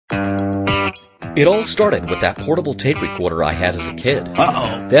It all started with that portable tape recorder I had as a kid.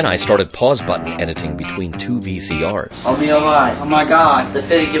 Uh-oh. Then I started pause button editing between two VCRs. I'll be alright. Oh my god, the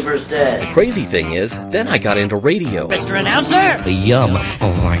Fitty Giver's dead. The crazy thing is, then I got into radio. Mr. Announcer! Yum. Oh,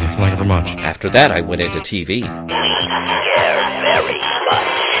 like it very much. After that, I went into TV.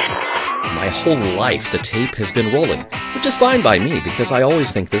 My whole life, the tape has been rolling, which is fine by me because I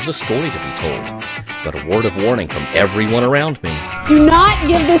always think there's a story to be told. But a word of warning from everyone around me. Do not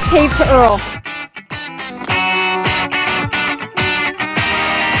give this tape to Earl.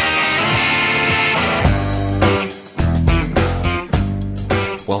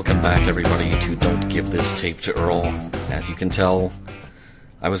 Welcome back, everybody, to Don't Give This Tape to Earl. As you can tell,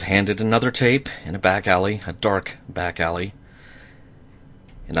 I was handed another tape in a back alley, a dark back alley,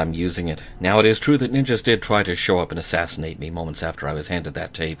 and I'm using it. Now, it is true that ninjas did try to show up and assassinate me moments after I was handed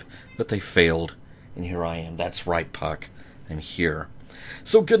that tape, but they failed, and here I am. That's right, Puck. I'm here.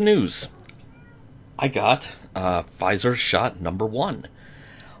 So, good news. I got Pfizer shot number 1.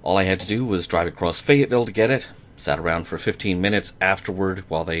 All I had to do was drive across Fayetteville to get it. Sat around for 15 minutes afterward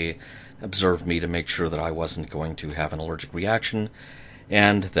while they observed me to make sure that I wasn't going to have an allergic reaction,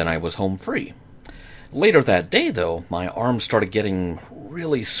 and then I was home free. Later that day, though, my arm started getting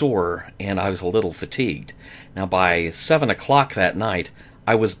really sore, and I was a little fatigued. Now, by 7 o'clock that night,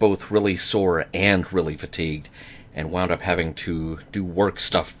 I was both really sore and really fatigued, and wound up having to do work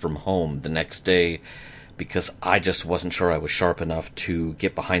stuff from home the next day because I just wasn't sure I was sharp enough to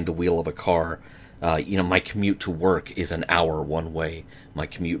get behind the wheel of a car. My commute to work is an hour one way. My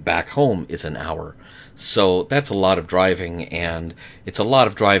commute back home is an hour. So that's a lot of driving, and it's a lot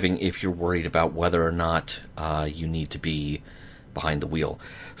of driving if you're worried about whether or not you need to be behind the wheel.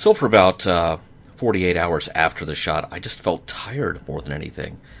 So for about 48 hours after the shot, I just felt tired more than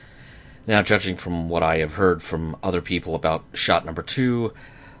anything. Now, judging from what I have heard from other people about shot number 2,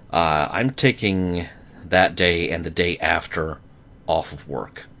 I'm taking that day and the day after off of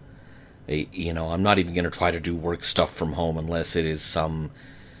work. I'm not even going to try to do work stuff from home unless it is some,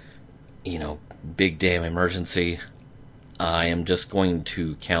 big damn emergency. I am just going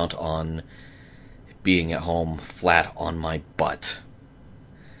to count on being at home flat on my butt.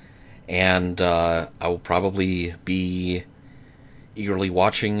 And I will probably be eagerly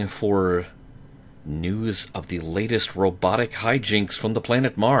watching for news of the latest robotic hijinks from the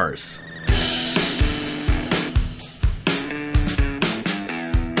planet Mars.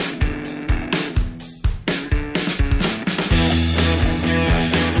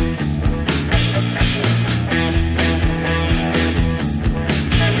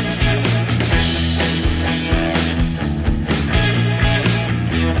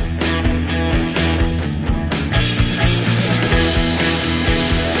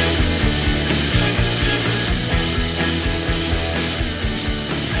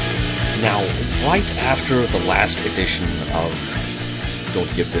 Right after the last edition of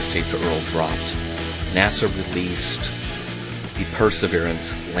Don't Give This Tape to Earl dropped, NASA released the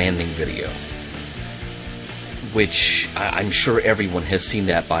Perseverance landing video, which I'm sure everyone has seen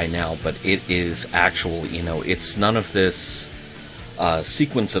that by now, but it is actual, it's none of this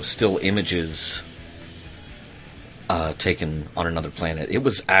sequence of still images taken on another planet. It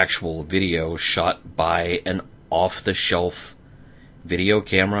was actual video shot by an off-the-shelf video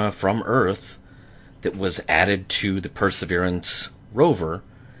camera from Earth that was added to the Perseverance rover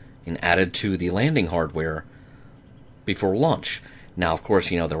and added to the landing hardware before launch. Now, of course,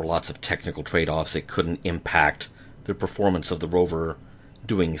 there were lots of technical trade-offs. It couldn't impact the performance of the rover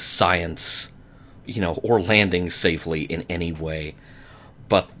doing science, or landing safely in any way.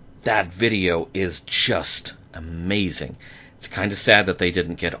 But that video is just amazing. It's kind of sad that they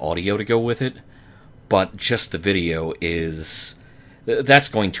didn't get audio to go with it, but just the video is... That's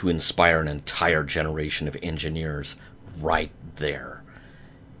going to inspire an entire generation of engineers right there.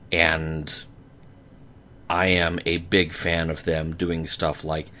 And I am a big fan of them doing stuff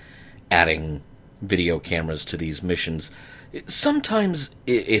like adding video cameras to these missions. Sometimes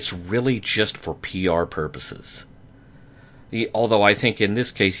it's really just for PR purposes. Although I think in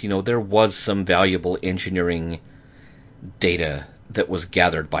this case, there was some valuable engineering data that was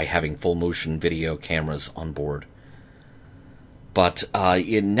gathered by having full motion video cameras on board. But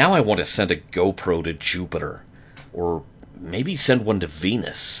now I want to send a GoPro to Jupiter, or maybe send one to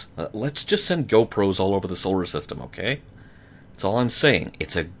Venus. Let's just send GoPros all over the solar system, okay? That's all I'm saying.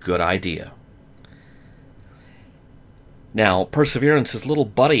 It's a good idea. Now, Perseverance's little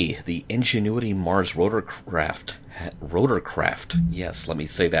buddy, the Ingenuity Mars rotorcraft, yes, let me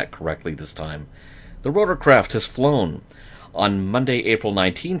say that correctly this time. The rotorcraft has flown. On Monday, April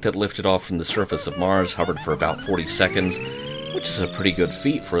 19th, it lifted off from the surface of Mars, hovered for about 40 seconds, which is a pretty good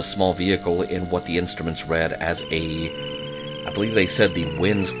feat for a small vehicle in what the instruments read as I believe they said the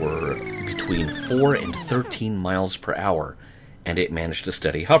winds were between 4 and 13 miles per hour, and it managed to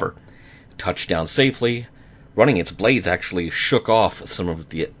steady hover. Touched down safely. Running its blades actually shook off some of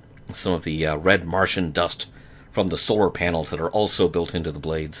the red Martian dust from the solar panels that are also built into the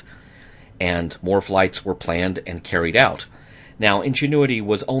blades, and more flights were planned and carried out. Now, Ingenuity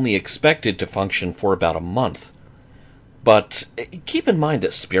was only expected to function for about a month, but keep in mind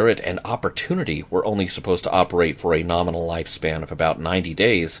that Spirit and Opportunity were only supposed to operate for a nominal lifespan of about 90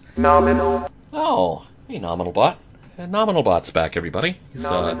 days. Nominal. Oh, hey, Nominal Bot. Nominal Bot's back, everybody. He's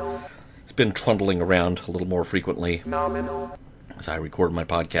been trundling around a little more frequently as I record my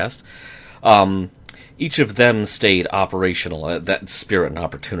podcast. Each of them stayed operational. That Spirit and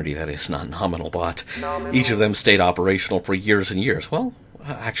Opportunity, that is, not Nominal Bot. Each of them stayed operational for years and years. Well,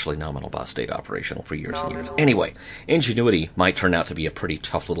 actually, Nominal Bot stayed operational for years and years. Anyway, Ingenuity might turn out to be a pretty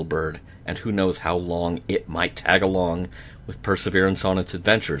tough little bird, and who knows how long it might tag along with Perseverance on its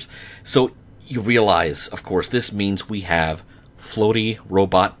adventures. So you realize, of course, this means we have floaty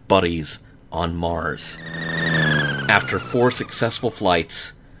robot buddies on Mars. After 4 successful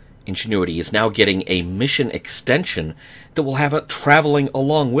flights, Ingenuity is now getting a mission extension that will have it traveling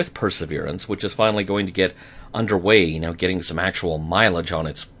along with Perseverance, which is finally going to get underway, getting some actual mileage on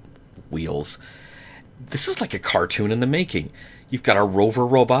its wheels. This is like a cartoon in the making. You've got a rover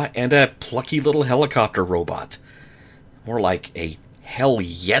robot and a plucky little helicopter robot. More like a hell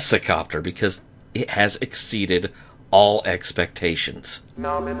yes-a-copter, because it has exceeded all expectations.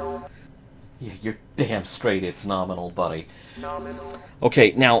 Nominal. Yeah, you're damn straight it's nominal, buddy. Nominal.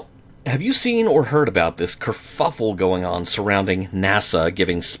 Okay, now, have you seen or heard about this kerfuffle going on surrounding NASA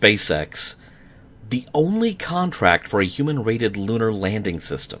giving SpaceX the only contract for a human-rated lunar landing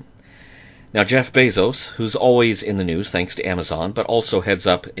system? Now, Jeff Bezos, who's always in the news thanks to Amazon, but also heads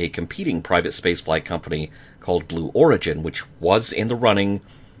up a competing private spaceflight company called Blue Origin, which was in the running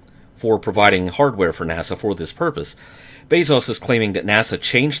for providing hardware for NASA for this purpose. Bezos is claiming that NASA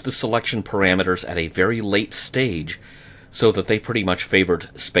changed the selection parameters at a very late stage so that they pretty much favored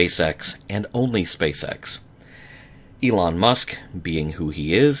SpaceX and only SpaceX. Elon Musk, being who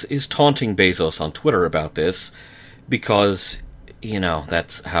he is taunting Bezos on Twitter about this because,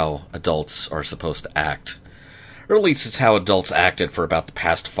 that's how adults are supposed to act. Or at least it's how adults acted for about the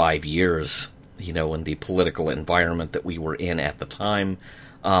past 5 years, in the political environment that we were in at the time.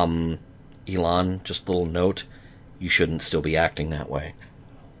 Elon, just a little note, you shouldn't still be acting that way.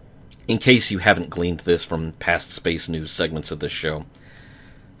 In case you haven't gleaned this from past space news segments of this show,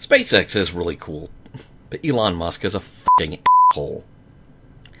 SpaceX is really cool, but Elon Musk is a f***ing asshole.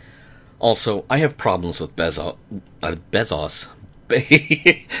 Also, I have problems with Bezos.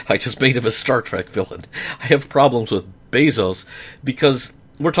 I just made him a Star Trek villain. I have problems with Bezos because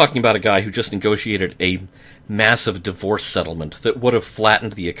we're talking about a guy who just negotiated a massive divorce settlement that would have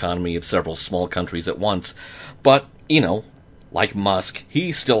flattened the economy of several small countries at once. But, like Musk,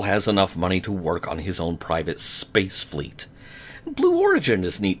 he still has enough money to work on his own private space fleet. Blue Origin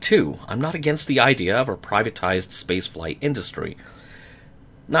is neat too. I'm not against the idea of a privatized spaceflight industry.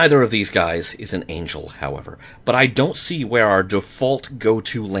 Neither of these guys is an angel, however, but I don't see where our default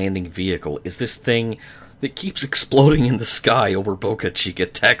go-to landing vehicle is this thing that keeps exploding in the sky over Boca Chica,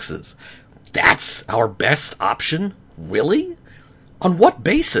 Texas. That's our best option? Really? On what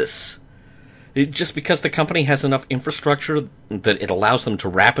basis? Just because the company has enough infrastructure that it allows them to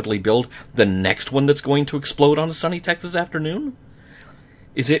rapidly build the next one that's going to explode on a sunny Texas afternoon?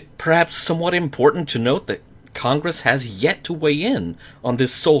 Is it perhaps somewhat important to note that Congress has yet to weigh in on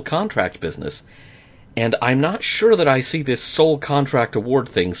this sole contract business? And I'm not sure that I see this sole contract award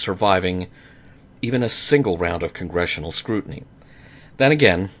thing surviving even a single round of congressional scrutiny. Then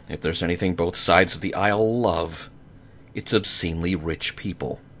again, if there's anything both sides of the aisle love, it's obscenely rich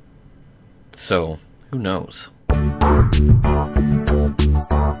people. So, who knows?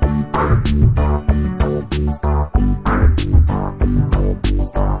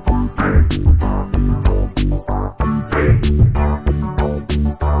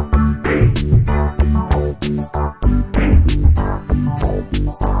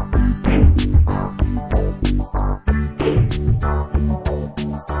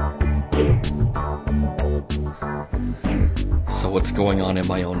 So what's going on in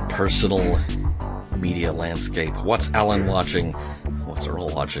my own personal media landscape? What's Alan watching? What's Earl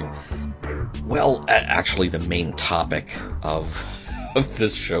watching? Well, actually the main topic of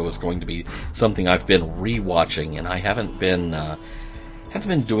this show is going to be something I've been rewatching, and I haven't been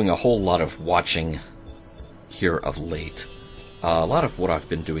doing a whole lot of watching here of late. A lot of what I've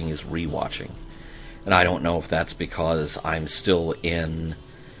been doing is rewatching. And I don't know if that's because I'm still in,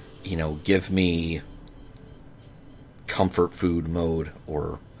 give me comfort food mode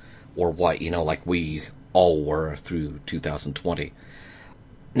or what, like we all were through 2020.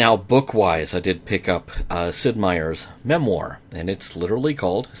 Now, book-wise, I did pick up Sid Meier's memoir, and it's literally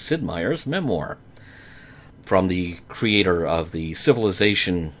called Sid Meier's Memoir, from the creator of the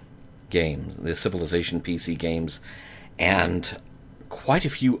Civilization games, the Civilization PC games, and quite a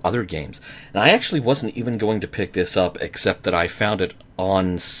few other games. And I actually wasn't even going to pick this up, except that I found it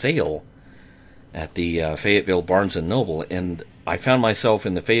on sale at the Fayetteville Barnes & Noble, and I found myself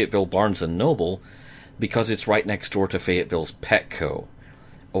in the Fayetteville Barnes & Noble because it's right next door to Fayetteville's Petco.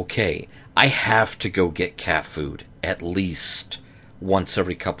 Okay, I have to go get cat food at least once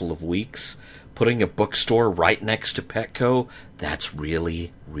every couple of weeks. Putting a bookstore right next to Petco, that's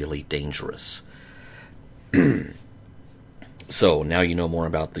really, really dangerous. So, now you know more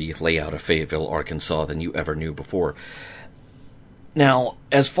about the layout of Fayetteville, Arkansas than you ever knew before. Now,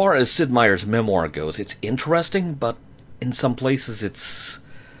 as far as Sid Meier's memoir goes, it's interesting, but in some places it's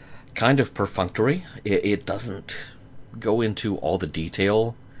kind of perfunctory. It doesn't go into all the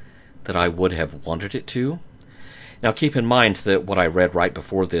detail that I would have wanted it to. Now, keep in mind that what I read right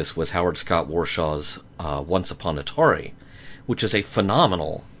before this was Howard Scott Warshaw's Once Upon Atari, which is a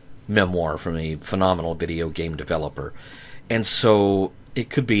phenomenal memoir from a phenomenal video game developer. And so it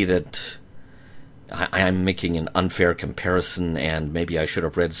could be that I'm making an unfair comparison, and maybe I should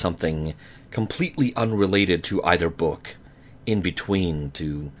have read something completely unrelated to either book in between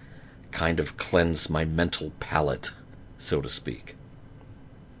to kind of cleanse my mental palate, so to speak.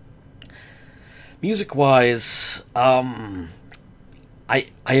 Music-wise, I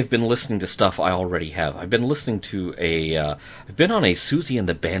have been listening to stuff I already have. I've been listening to I've been on a Susie and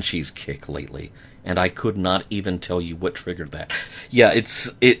the Banshees kick lately, and I could not even tell you what triggered that. Yeah, it's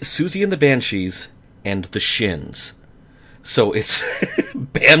Susie and the Banshees and the Shins. So it's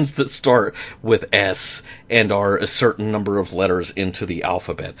bands that start with S and are a certain number of letters into the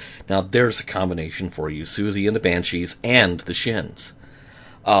alphabet. Now there's a combination for you, Susie and the Banshees and the Shins.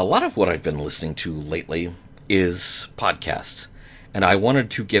 A lot of what I've been listening to lately is podcasts, and I wanted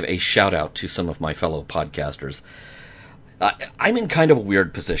to give a shout-out to some of my fellow podcasters. I'm in kind of a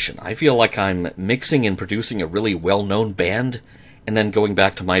weird position. I feel like I'm mixing and producing a really well-known band, and then going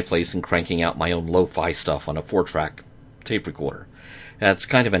back to my place and cranking out my own lo-fi stuff on a 4-track tape recorder. That's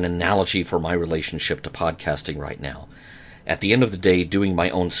kind of an analogy for my relationship to podcasting right now. At the end of the day, doing my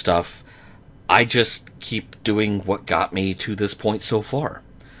own stuff, I just keep doing what got me to this point so far.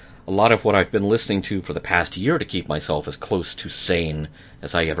 A lot of what I've been listening to for the past year to keep myself as close to sane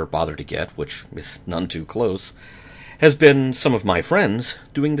as I ever bother to get, which is none too close, has been some of my friends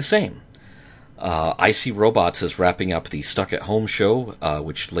doing the same. I See Robots is wrapping up the Stuck at Home show,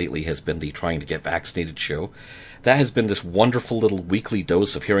 which lately has been the Trying to Get Vaccinated show. That has been this wonderful little weekly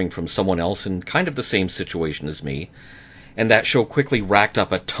dose of hearing from someone else in kind of the same situation as me. And that show quickly racked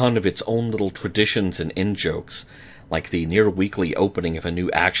up a ton of its own little traditions and in-jokes, like the near-weekly opening of a new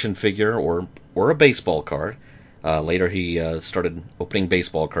action figure or a baseball card. Later he started opening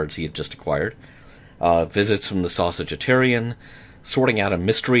baseball cards he had just acquired. Visits from the Sausagetarian, sorting out a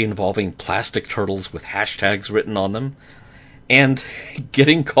mystery involving plastic turtles with hashtags written on them, and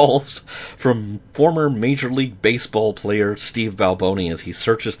getting calls from former Major League Baseball player Steve Balboni as he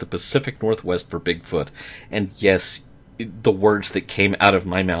searches the Pacific Northwest for Bigfoot. And yes, the words that came out of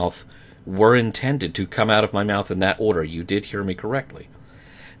my mouth were intended to come out of my mouth in that order. You did hear me correctly.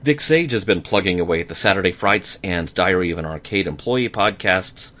 Vic Sage has been plugging away at the Saturday Frights and Diary of an Arcade Employee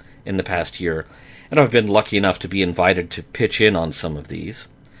podcasts in the past year, and I've been lucky enough to be invited to pitch in on some of these.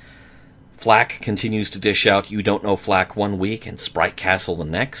 Flack continues to dish out You Don't Know Flack one week and Sprite Castle the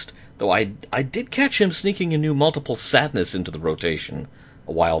next, though I did catch him sneaking a new Multiple Sadness into the rotation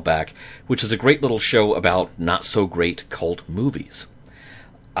a while back, which is a great little show about not-so-great cult movies.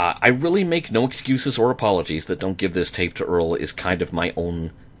 I really make no excuses or apologies that Don't Give This Tape to Earl is kind of my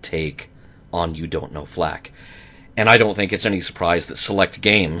own take on You Don't Know Flack. And I don't think it's any surprise that Select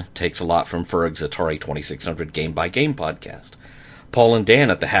Game takes a lot from Ferg's Atari 2600 Game by Game podcast. Paul and Dan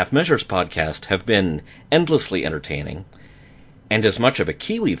at the Half Measures podcast have been endlessly entertaining, and as much of a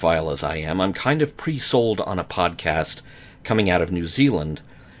Kiwi-phile as I am, I'm kind of pre-sold on a podcast coming out of New Zealand,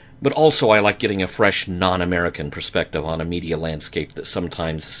 but also I like getting a fresh non-American perspective on a media landscape that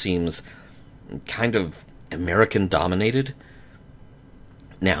sometimes seems kind of American-dominated.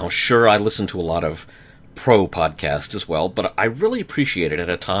 Now, sure, I listen to a lot of pro podcasts as well, but I really appreciate it at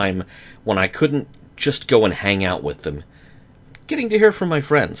a time when I couldn't just go and hang out with them. Getting to hear from my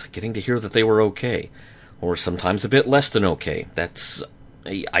friends, getting to hear that they were okay, or sometimes a bit less than okay.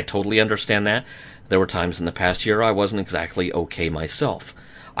 I totally understand that. There were times in the past year I wasn't exactly okay myself.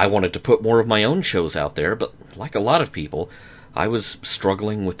 I wanted to put more of my own shows out there, but like a lot of people, I was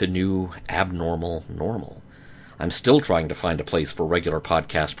struggling with the new abnormal normal. I'm still trying to find a place for regular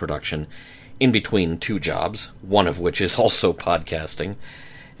podcast production in between two jobs, one of which is also podcasting,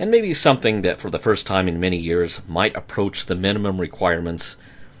 and maybe something that for the first time in many years might approach the minimum requirements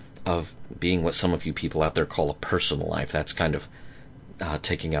of being what some of you people out there call a personal life. That's kind of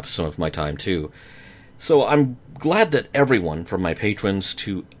taking up some of my time too. So I'm glad that everyone, from my patrons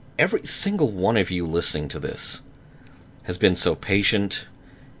to every single one of you listening to this, has been so patient,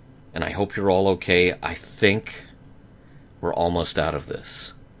 and I hope you're all okay. I think we're almost out of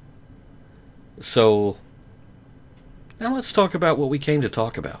this. So, now let's talk about what we came to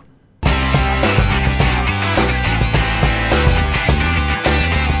talk about.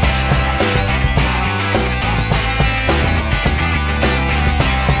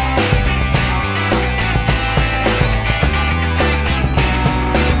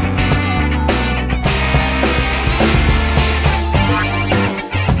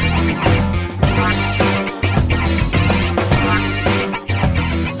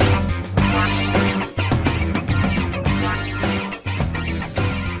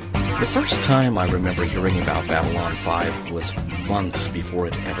 The first time I remember hearing about Babylon 5 was months before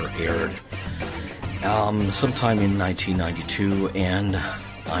it ever aired. Sometime in 1992, and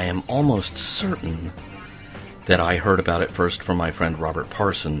I am almost certain that I heard about it first from my friend Robert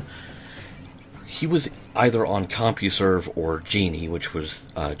Parson. He was either on CompuServe or Genie, which was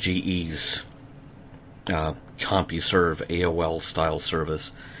GE's CompuServe AOL-style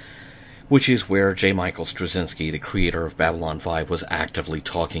service, which is where J. Michael Straczynski, the creator of Babylon 5, was actively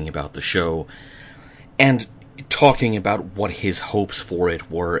talking about the show, and talking about what his hopes for it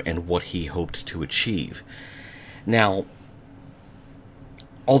were and what he hoped to achieve. Now,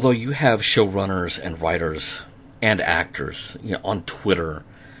 although you have showrunners and writers and actors, on Twitter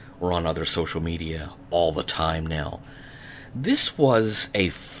or on other social media all the time now, this was a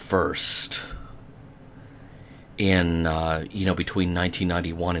first in, between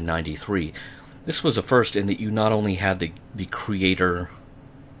 1991 and 93. This was a first in that you not only had the creator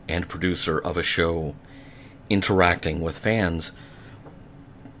and producer of a show interacting with fans,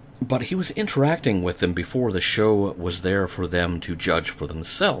 but he was interacting with them before the show was there for them to judge for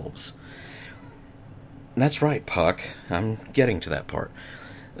themselves. That's right, Puck. I'm getting to that part.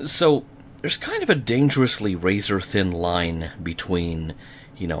 So, there's kind of a dangerously razor-thin line between,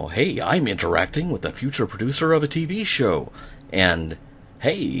 hey, I'm interacting with the future producer of a TV show, and,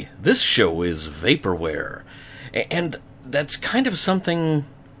 hey, this show is vaporware. And that's kind of something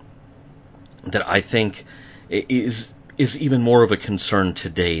that I think is even more of a concern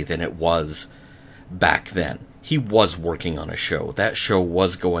today than it was back then. He was working on a show. That show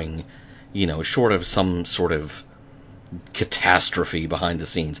was going, short of some sort of catastrophe behind the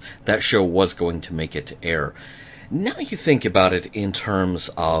scenes, that show was going to make it to air. Now you think about it in terms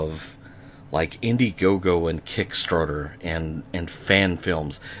of like Indiegogo and Kickstarter and fan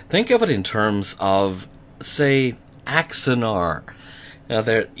films. Think of it in terms of, say, Axanar. Now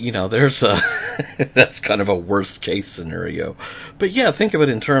there's a that's kind of a worst case scenario. But yeah, think of it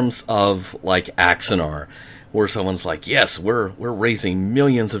in terms of like Axanar, where someone's like, yes, we're raising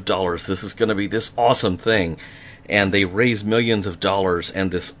millions of dollars. This is going to be this awesome thing. And they raise millions of dollars,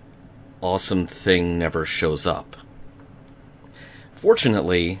 and this awesome thing never shows up.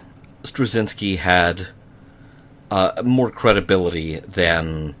 Fortunately, Straczynski had more credibility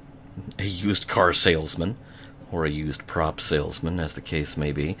than a used car salesman, or a used prop salesman, as the case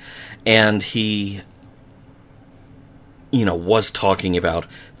may be. And he, was talking about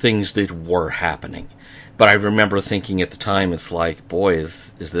things that were happening. But I remember thinking at the time, it's like, boy,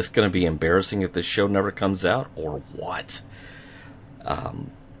 is this going to be embarrassing if this show never comes out, or what?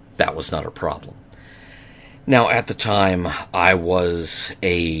 That was not a problem. Now, at the time, I was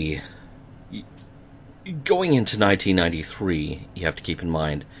going into 1993, you have to keep in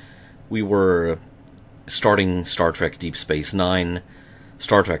mind, we were starting Star Trek Deep Space Nine.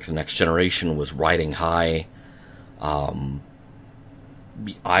 Star Trek The Next Generation was riding high.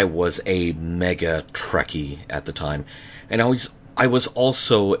 I was a mega Trekkie at the time, and I was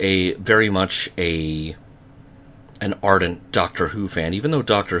also very much an ardent Doctor Who fan, even though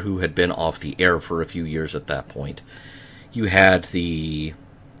Doctor Who had been off the air for a few years at that point. You had the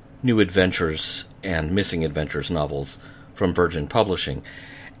New Adventures and Missing Adventures novels from Virgin Publishing,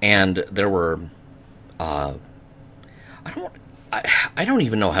 and there were I don't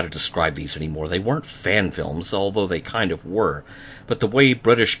even know how to describe these anymore. They weren't fan films, although they kind of were. But the way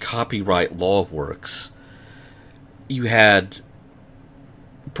British copyright law works, you had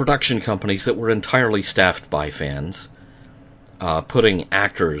production companies that were entirely staffed by fans, putting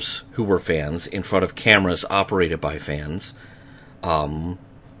actors who were fans in front of cameras operated by fans, and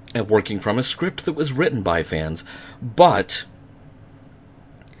working from a script that was written by fans, but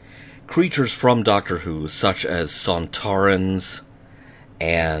creatures from Doctor Who, such as Sontarans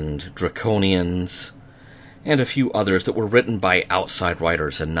and Draconians, and a few others that were written by outside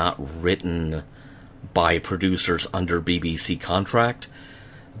writers and not written by producers under BBC contract,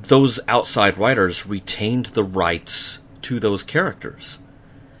 those outside writers retained the rights to those characters.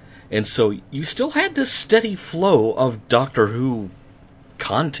 And so you still had this steady flow of Doctor Who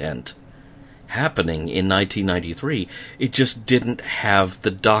content happening in 1993. It just didn't have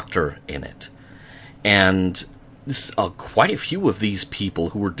the Doctor in it. And quite a few of these people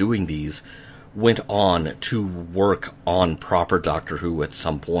who were doing these went on to work on proper Doctor Who at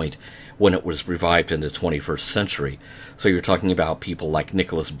some point when it was revived in the 21st century. So you're talking about people like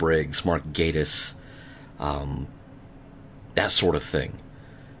Nicholas Briggs, Mark Gatiss, that sort of thing.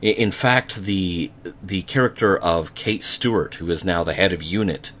 In fact, the character of Kate Stewart, who is now the head of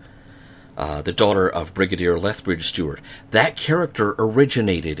UNIT, the daughter of Brigadier Lethbridge Stewart, that character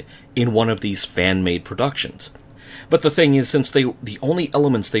originated in one of these fan-made productions. But the thing is, since the only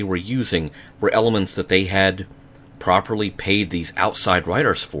elements they were using were elements that they had properly paid these outside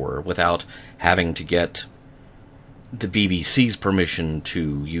writers for without having to get the BBC's permission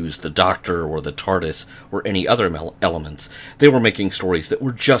to use the Doctor or the TARDIS or any other elements, they were making stories that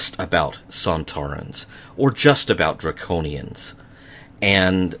were just about Sontarans or just about Draconians.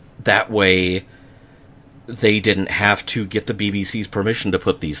 And that way, they didn't have to get the BBC's permission to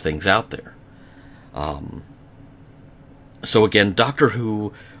put these things out there. So again, Doctor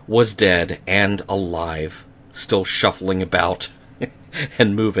Who was dead and alive, still shuffling about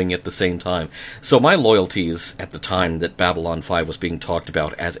and moving at the same time. So my loyalties at the time that Babylon 5 was being talked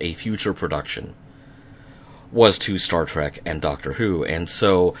about as a future production was to Star Trek and Doctor Who. And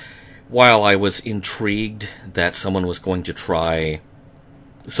so while I was intrigued that someone was going to try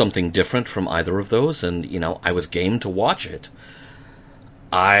something different from either of those, and, I was game to watch it,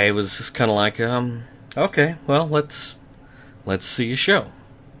 I was just kind of like, okay, well, let's see a show.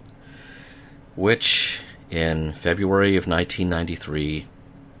 Which, in February of 1993,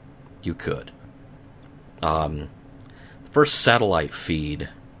 you could. The first satellite feed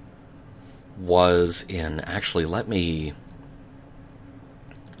was in... Actually, let me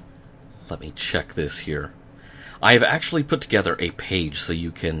check this here. I have actually put together a page so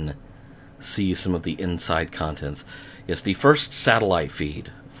you can see some of the inside contents. Yes, the first satellite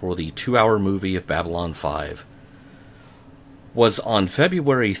feed for the 2-hour movie of Babylon 5 was on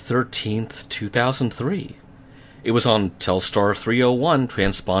February 13th, 2003. It was on Telstar 301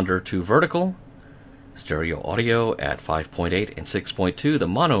 transponder to vertical, stereo audio at 5.8 and 6.2, the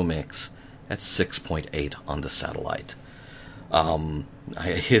mono mix at 6.8 on the satellite.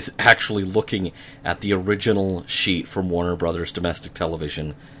 I is actually looking at the original sheet from Warner Brothers Domestic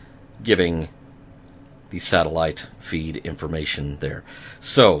Television, giving the satellite feed information there.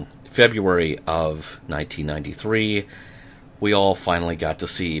 So, February of 1993, we all finally got to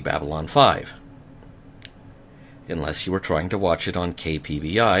see Babylon 5. Unless you were trying to watch it on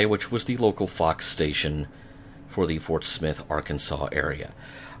KPBI, which was the local Fox station for the Fort Smith, Arkansas area.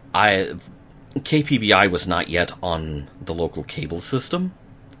 KPBI was not yet on the local cable system,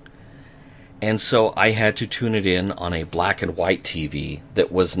 and so I had to tune it in on a black and white TV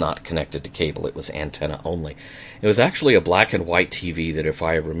that was not connected to cable. It was antenna only. It was actually a black and white TV that, if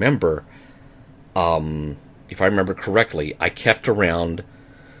I remember correctly, I kept around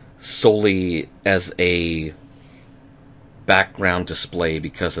solely as a background display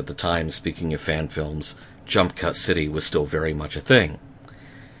because at the time, speaking of fan films, Jump Cut City was still very much a thing.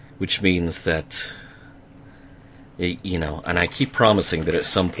 Which means that, and I keep promising that at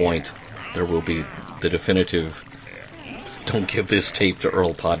some point there will be the definitive Don't Give This Tape to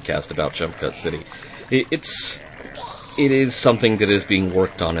Earl podcast about Jump Cut City. It is something that is being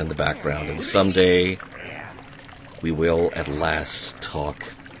worked on in the background, and someday we will at last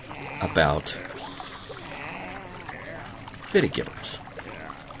talk about Fitty Gibbers.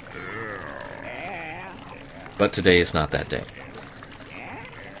 But today is not that day.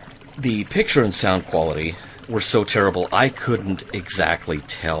 The picture and sound quality were so terrible I couldn't exactly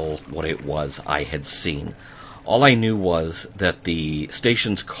tell what it was I had seen. All I knew was that the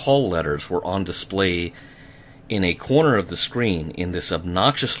station's call letters were on display in a corner of the screen in this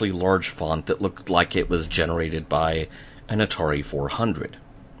obnoxiously large font that looked like it was generated by an Atari 400.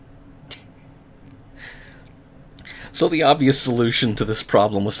 So the obvious solution to this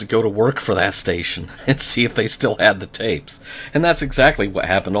problem was to go to work for that station and see if they still had the tapes. And that's exactly what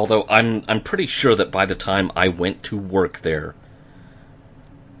happened, although I'm pretty sure that by the time I went to work there,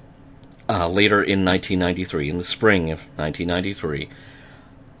 later in 1993, in the spring of 1993,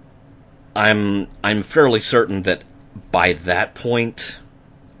 I'm fairly certain that by that point,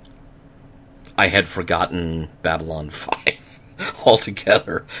 I had forgotten Babylon 5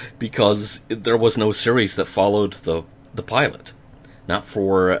 altogether, because there was no series that followed the pilot. Not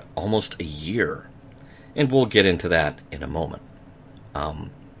for almost a year. And we'll get into that in a moment.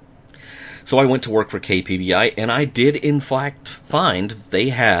 So I went to work for KPBI, and I did in fact find they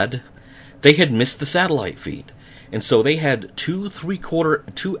had missed the satellite feed. And so they had 2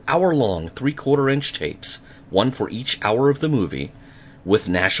 hour-long 3/4-inch tapes, one for each hour of the movie, with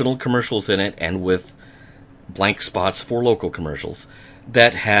national commercials in it and with blank spots for local commercials,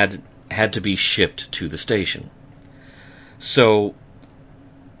 that had to be shipped to the station. So,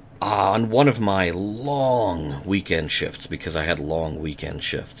 on one of my long weekend shifts, because I had long weekend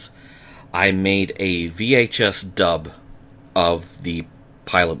shifts, I made a VHS dub of the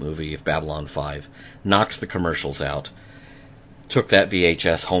pilot movie of Babylon 5, knocked the commercials out, took that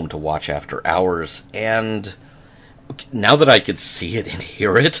VHS home to watch after hours, and now that I could see it and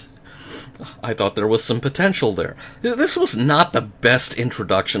hear it, I thought there was some potential there. This was not the best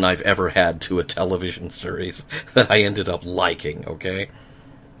introduction I've ever had to a television series that I ended up liking, okay?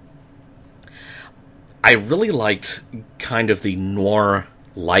 I really liked kind of the noir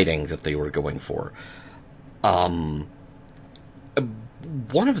lighting that they were going for. One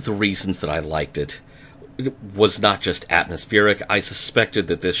of the reasons that I liked it was not just atmospheric. I suspected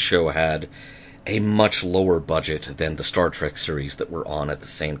that this show had a much lower budget than the Star Trek series that were on at the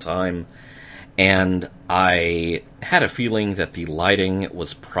same time. And I had a feeling that the lighting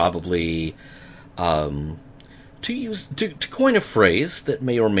was probably, to coin a phrase that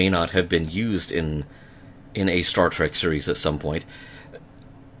may or may not have been used in a Star Trek series at some point,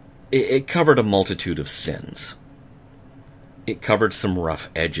 it covered a multitude of sins. It covered some rough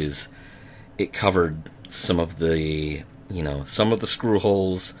edges. It covered some of the screw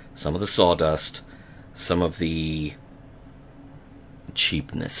holes, some of the sawdust, some of the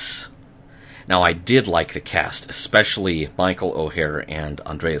cheapness. Now, I did like the cast, especially Michael O'Hare and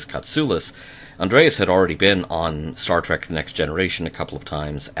Andreas Katsoulis. Andreas had already been on Star Trek The Next Generation a couple of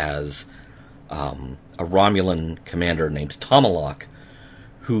times as a Romulan commander named Tomalak,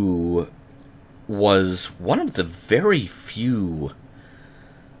 who was one of the very few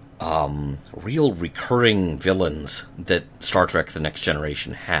real recurring villains that Star Trek The Next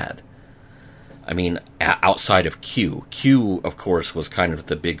Generation had. I mean, outside of Q. Q, of course, was kind of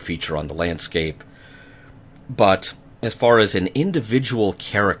the big feature on the landscape. But as far as an individual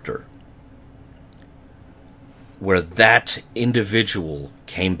character, where that individual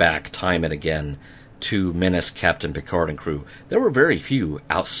came back time and again to menace Captain Picard and crew, there were very few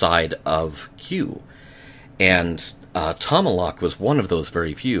outside of Q. And Tomalak was one of those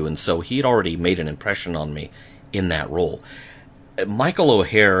very few, and so he'd already made an impression on me in that role. Michael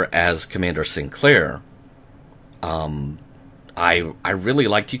O'Hare as Commander Sinclair, I really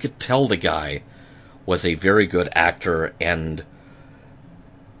liked. You could tell the guy was a very good actor and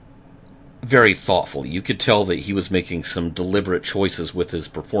very thoughtful. You could tell that he was making some deliberate choices with his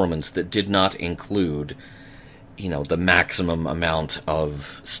performance that did not include, the maximum amount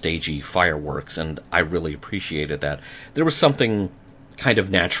of stagey fireworks, and I really appreciated that. There was something kind of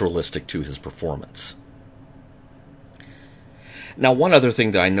naturalistic to his performance. Now, one other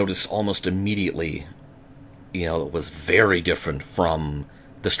thing that I noticed almost immediately, that was very different from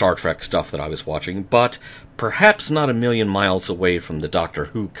the Star Trek stuff that I was watching, but perhaps not a million miles away from the Doctor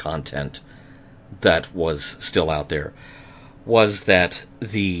Who content that was still out there, was that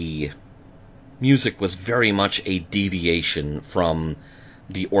the music was very much a deviation from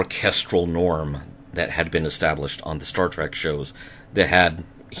the orchestral norm that had been established on the Star Trek shows that had,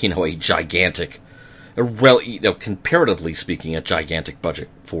 a gigantic, comparatively speaking, a gigantic budget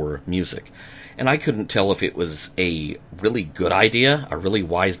for music. And I couldn't tell if it was a really good idea, a really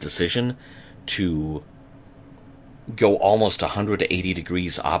wise decision to go almost 180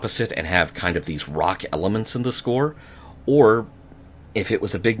 degrees opposite and have kind of these rock elements in the score, or if it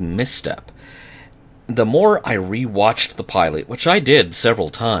was a big misstep. The more I rewatched the pilot, which I did several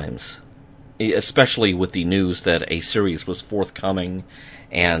times, especially with the news that a series was forthcoming,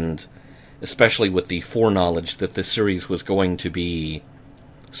 and especially with the foreknowledge that the series was going to be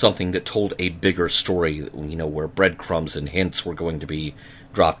something that told a bigger story, where breadcrumbs and hints were going to be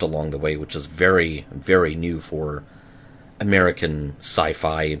dropped along the way, which is very, very new for American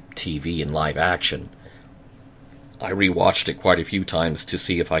sci-fi TV and live action. I rewatched it quite a few times to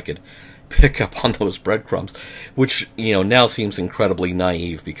see if I could pick up on those breadcrumbs, which, now seems incredibly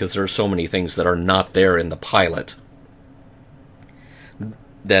naive because there are so many things that are not there in the pilot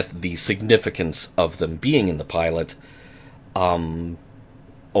that the significance of them being in the pilot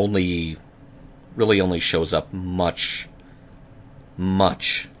only shows up much,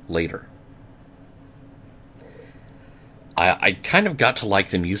 much later. I kind of got to like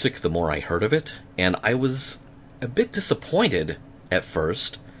the music the more I heard of it, and I was a bit disappointed at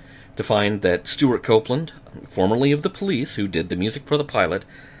first to find that Stuart Copeland, formerly of the Police, who did the music for the pilot,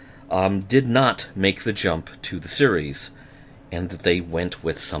 did not make the jump to the series, and that they went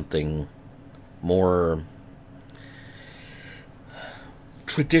with something more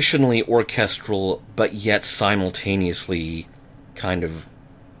traditionally orchestral, but yet simultaneously kind of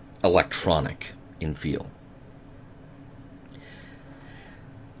electronic in feel.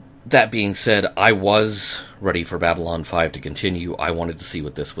 That being said, I was ready for Babylon 5 to continue. I wanted to see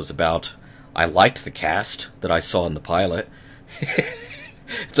what this was about. I liked the cast that I saw in the pilot.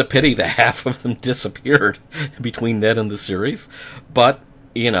 It's a pity that half of them disappeared between then and the series, but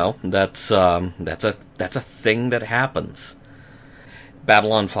that's a thing that happens.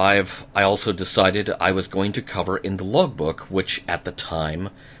 Babylon 5, I also decided I was going to cover in the logbook, which at the time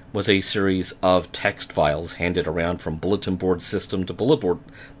was a series of text files handed around from bulletin board system to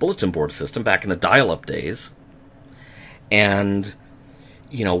bulletin board system back in the dial-up days. And,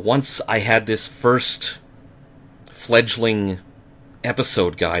 once I had this first fledgling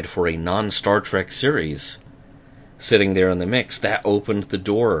episode guide for a non-Star Trek series sitting there in the mix, that opened the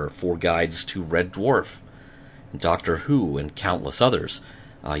door for guides to Red Dwarf, Doctor Who, and countless others.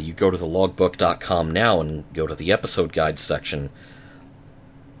 You go to the logbook.com now and go to the episode guides section.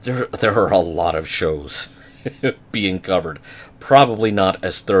 There are a lot of shows being covered. Probably not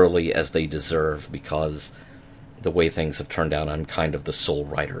as thoroughly as they deserve, because the way things have turned out, I'm kind of the sole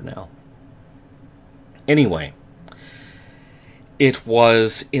writer now. Anyway, it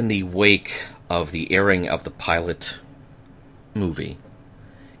was in the wake of the airing of the pilot movie,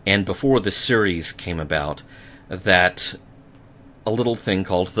 and before the series came about, that a little thing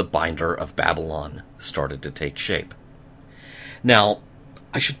called the Binder of Babylon started to take shape. Now,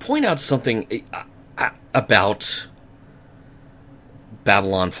 I should point out something about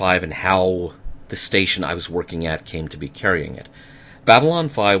Babylon 5 and how the station I was working at came to be carrying it. Babylon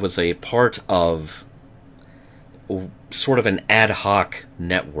 5 was a part of sort of an ad hoc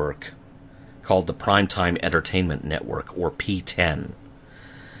network called the Primetime Entertainment Network, or P10,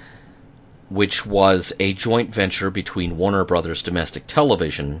 which was a joint venture between Warner Brothers Domestic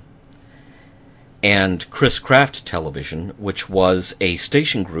Television and Chris Craft Television, which was a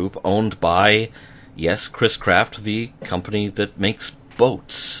station group owned by, yes, Chris Craft, the company that makes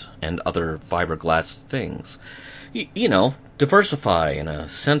boats and other fiberglass things. Diversify in a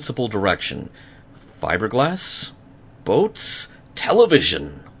sensible direction. Fiberglass, boats,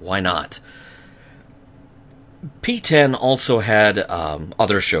 television, why not? P10 also had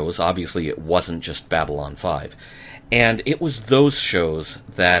other shows. Obviously, it wasn't just Babylon 5. And it was those shows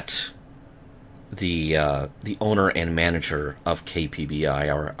that the owner and manager of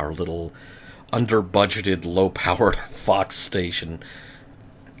KPBI, our little under-budgeted, low-powered Fox station,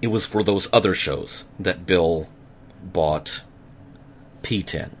 it was for those other shows that Bill bought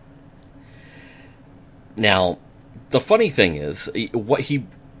P10. Now, the funny thing is, what he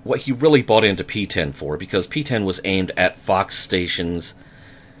really bought into P10 for, because P10 was aimed at Fox stations,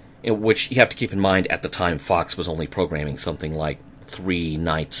 in which you have to keep in mind at the time Fox was only programming something like 3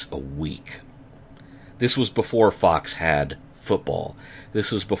 nights a week. This was before Fox had football.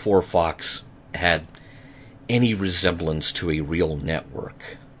 This was before Fox had any resemblance to a real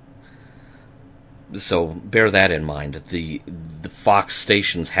network. So bear that in mind. The Fox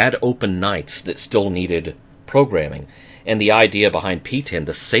stations had open nights that still needed programming. And the idea behind P10,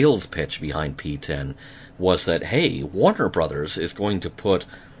 the sales pitch behind P10, was that, hey, Warner Brothers is going to put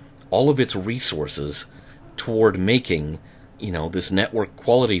all of its resources toward making, this network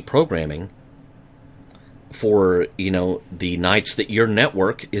quality programming for, the nights that your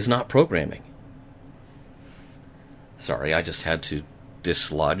network is not programming. Sorry, I just had to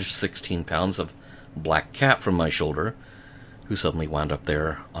dislodge 16 pounds of black cat from my shoulder, who suddenly wound up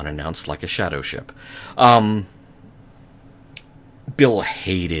there unannounced like a shadow ship. Bill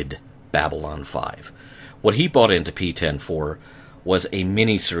hated Babylon 5. What he bought into P10 for was a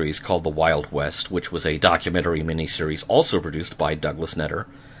miniseries called The Wild West, which was a documentary miniseries also produced by Douglas Netter,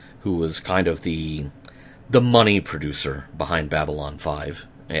 who was kind of the money producer behind Babylon 5,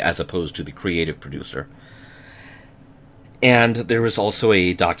 as opposed to the creative producer. And there was also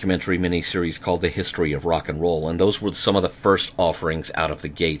a documentary miniseries called The History of Rock and Roll, and those were some of the first offerings out of the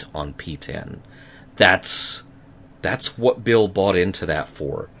gate on P10. That's what Bill bought into that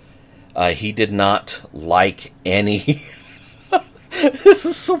for. He did not like any... This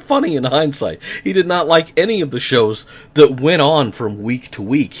is so funny in hindsight. He did not like any of the shows that went on from week to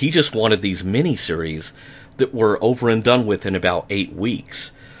week. He just wanted these miniseries that were over and done with in about 8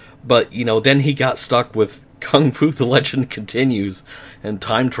 weeks. But, then he got stuck with Kung Fu The Legend Continues and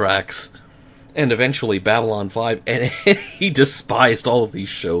Time Tracks and eventually Babylon 5, and he despised all of these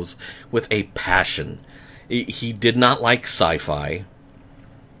shows with a passion. He did not like sci-fi.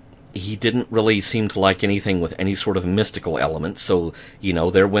 He didn't really seem to like anything with any sort of mystical element, so,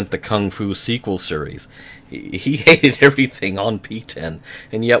 there went the Kung Fu sequel series. He hated everything on P10,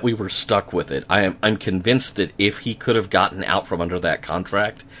 and yet we were stuck with it. I'm convinced that if he could have gotten out from under that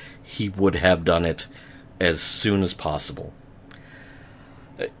contract, he would have done it as soon as possible.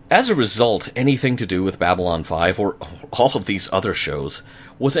 As a result, anything to do with Babylon 5 or all of these other shows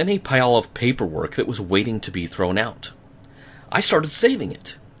was in a pile of paperwork that was waiting to be thrown out. I started saving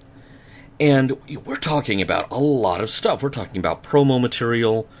it. And we're talking about a lot of stuff. We're talking about promo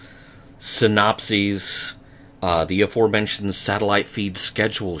material, synopses, the aforementioned satellite feed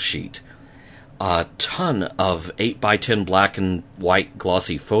schedule sheet, a ton of 8x10 black and white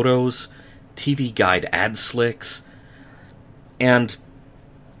glossy photos, TV guide ad slicks, and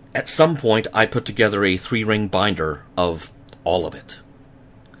at some point I put together a 3-ring binder of all of it,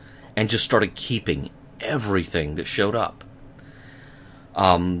 and just started keeping everything that showed up.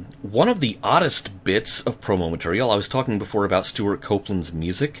 One of the oddest bits of promo material, I was talking before about Stuart Copeland's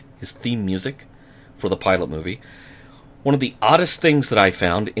music, his theme music for the pilot movie. One of the oddest things that I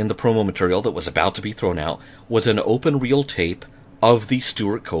found in the promo material that was about to be thrown out was an open reel tape of the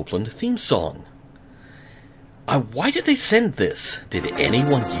Stuart Copeland theme song. Why did they send this? Did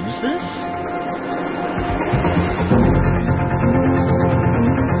anyone use this?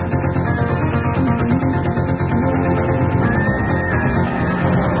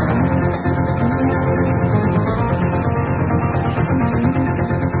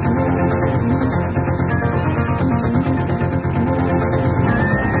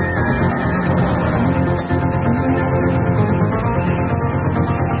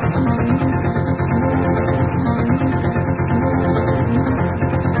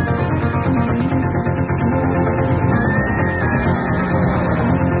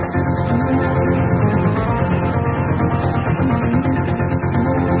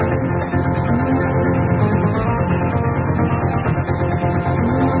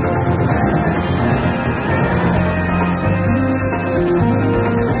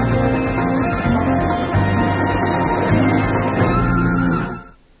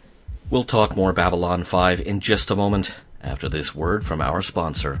 We'll talk more Babylon 5 in just a moment, after this word from our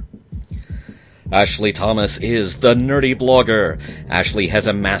sponsor. Ashley Thomas is the Nerdy Blogger. Ashley has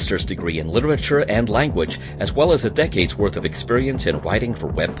a master's degree in literature and language, as well as a decade's worth of experience in writing for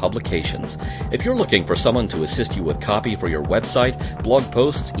web publications. If you're looking for someone to assist you with copy for your website, blog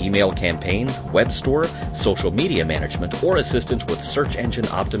posts, email campaigns, web store, social media management, or assistance with search engine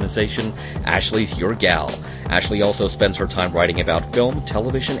optimization, Ashley's your gal. Ashley also spends her time writing about film,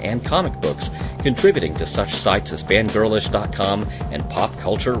 television, and comic books, contributing to such sites as fangirlish.com and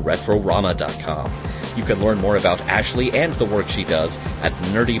popcultureretrorama.com. You can learn more about Ashley and the work she does at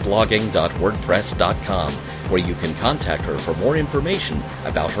nerdyblogging.wordpress.com, where you can contact her for more information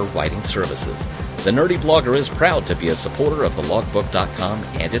about her writing services. The Nerdy Blogger is proud to be a supporter of thelogbook.com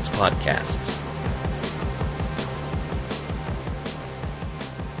and its podcasts.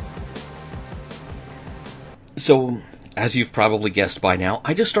 So, as you've probably guessed by now,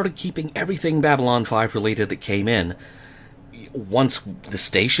 I just started keeping everything Babylon 5 related that came in once the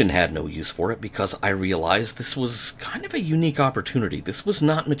station had no use for it, because I realized this was kind of a unique opportunity. This was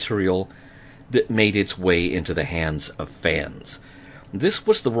not material that made its way into the hands of fans. This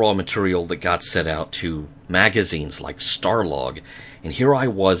was the raw material that got sent out to magazines like Starlog, and here I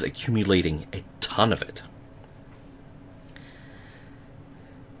was accumulating a ton of it.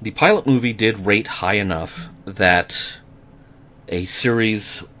 The pilot movie did rate high enough that a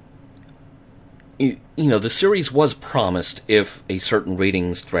series... the series was promised if a certain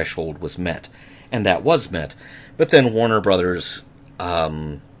ratings threshold was met, and that was met. But then Warner Brothers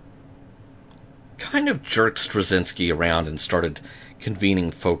kind of jerked Straczynski around and started convening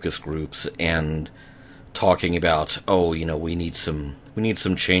focus groups and talking about, we need some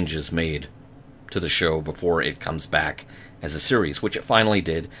changes made to the show before it comes back as a series, which it finally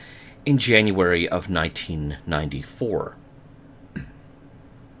did in January of 1994.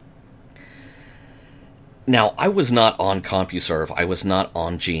 Now, I was not on CompuServe, I was not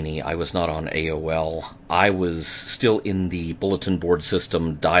on Genie, I was not on AOL. I was still in the bulletin board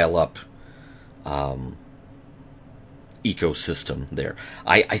system dial-up ecosystem there.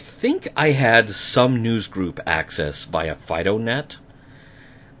 I think I had some newsgroup access via FidoNet,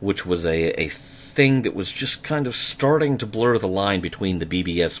 which was a thing that was just kind of starting to blur the line between the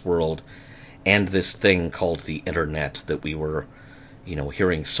BBS world and this thing called the Internet that we were,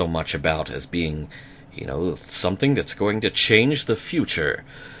 hearing so much about as being, something that's going to change the future.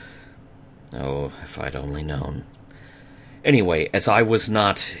 Oh, if I'd only known. Anyway, as I was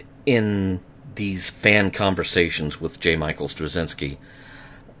not in these fan conversations with J. Michael Straczynski,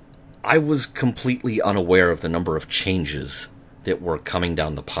 I was completely unaware of the number of changes that were coming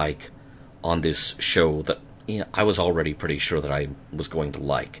down the pike on this show that I was already pretty sure that I was going to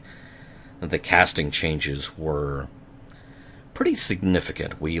like. The casting changes were pretty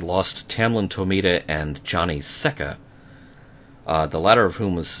significant. We lost Tamlin Tomita and Johnny Secca, the latter of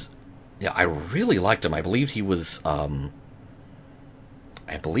whom was... I really liked him. I believe he was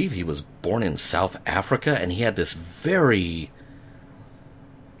born in South Africa, and he had this very,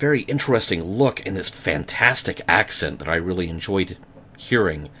 very interesting look and this fantastic accent that I really enjoyed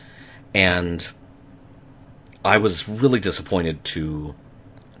hearing. And I was really disappointed to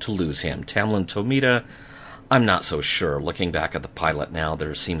lose him. Tamlin Tomita, I'm not so sure. Looking back at the pilot now,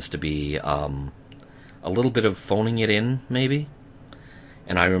 there seems to be a little bit of phoning it in, maybe.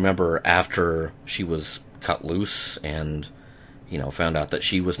 And I remember after she was cut loose and, found out that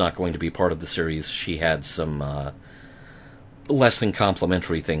she was not going to be part of the series, she had some less than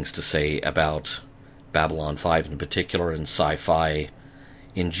complimentary things to say about Babylon 5 in particular and sci-fi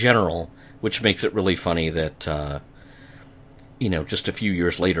in general, which makes it really funny that, just a few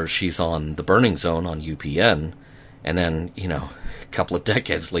years later she's on The Burning Zone on UPN, and then, a couple of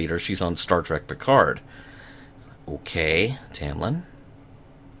decades later she's on Star Trek Picard. Okay, Tamlin.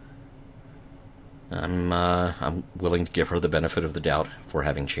 I'm willing to give her the benefit of the doubt for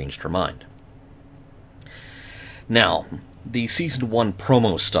having changed her mind. Now, the Season 1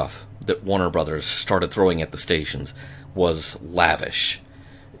 promo stuff that Warner Brothers started throwing at the stations was lavish.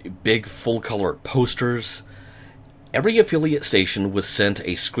 Big full-color posters. Every affiliate station was sent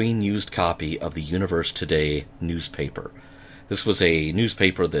a screen-used copy of the Universe Today newspaper. This was a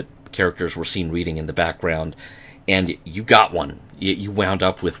newspaper that characters were seen reading in the background, and you got one. You wound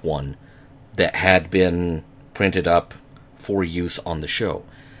up with one that had been printed up for use on the show.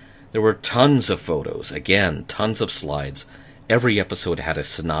 There were tons of photos, again, tons of slides. Every episode had a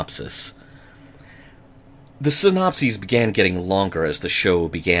synopsis. The synopses began getting longer as the show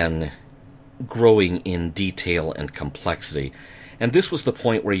began growing in detail and complexity. And this was the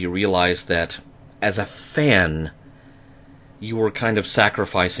point where you realized that, as a fan, you were kind of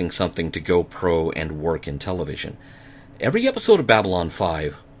sacrificing something to go pro and work in television. Every episode of Babylon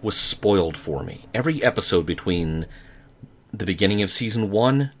 5 was spoiled for me. Every episode between the beginning of Season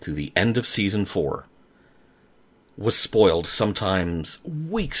 1 to the end of Season 4 was spoiled, sometimes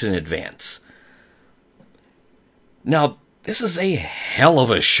weeks in advance. Now, this is a hell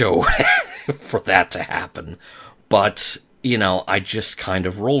of a show for that to happen, but, I just kind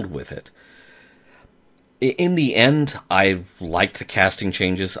of rolled with it. In the end, I liked the casting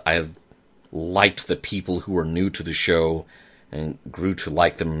changes. I liked the people who were new to the show and grew to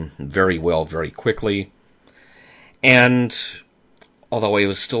like them very well, very quickly. And although I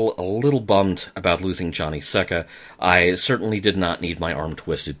was still a little bummed about losing Johnny Secca, I certainly did not need my arm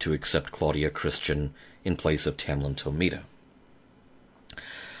twisted to accept Claudia Christian in place of Tamlin Tomita.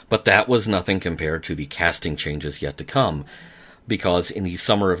 But that was nothing compared to the casting changes yet to come, because in the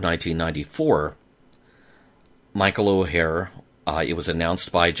summer of 1994, Michael O'Hare, it was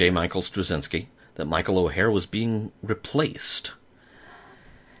announced by J. Michael Straczynski that Michael O'Hare was being replaced.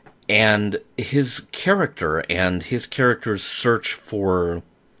 And his character and his character's search for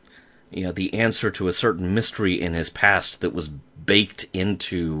the answer to a certain mystery in his past that was baked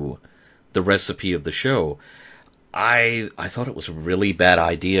into the recipe of the show, I thought it was a really bad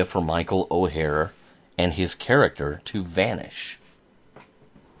idea for Michael O'Hare and his character to vanish.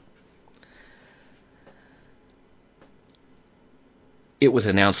 It was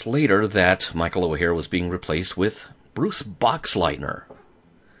announced later that Michael O'Hare was being replaced with Bruce Boxleitner,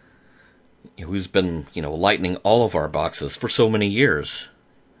 who's been, lightening all of our boxes for so many years.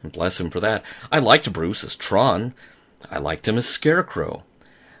 And bless him for that. I liked Bruce as Tron. I liked him as Scarecrow.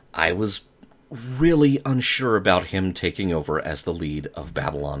 I was really unsure about him taking over as the lead of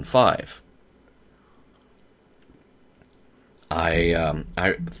Babylon 5. I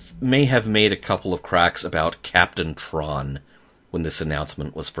may have made a couple of cracks about Captain Tron when this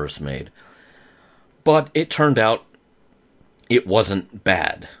announcement was first made. But it turned out it wasn't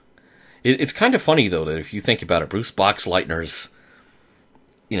bad. It's kind of funny, though, that if you think about it, Bruce Boxleitner's,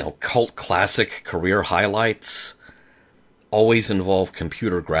 cult classic career highlights always involve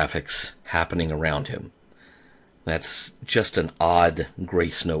computer graphics happening around him. That's just an odd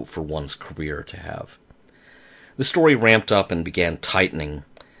grace note for one's career to have. The story ramped up and began tightening,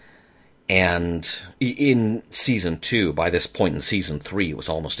 and in Season 2, by this point in Season 3, it was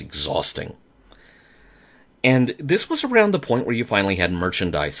almost exhausting. And this was around the point where you finally had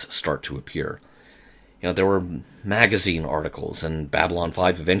merchandise start to appear. There were magazine articles, and Babylon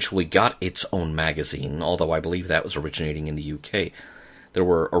 5 eventually got its own magazine, although I believe that was originating in the UK. There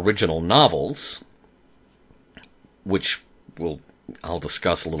were original novels, which I'll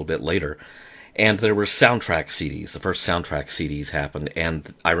discuss a little bit later, and there were soundtrack CDs. The first soundtrack CDs happened,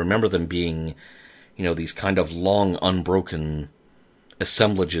 and I remember them being, these kind of long, unbroken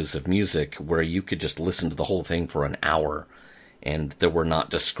assemblages of music where you could just listen to the whole thing for an hour, and there were not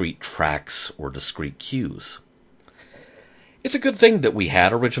discrete tracks or discrete cues. It's a good thing that we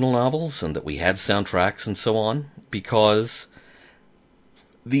had original novels and that we had soundtracks and so on, because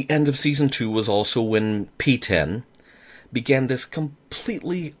the end of Season 2 was also when P10 began this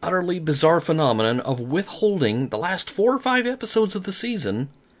completely, utterly bizarre phenomenon of withholding the last 4 or 5 episodes of the season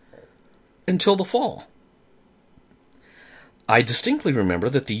until the fall. I distinctly remember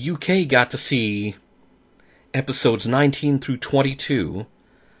that the UK got to see episodes 19 through 22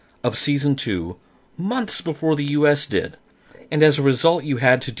 of Season 2 months before the US did. And as a result, you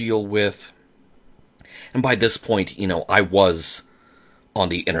had to deal with... And by this point, I was on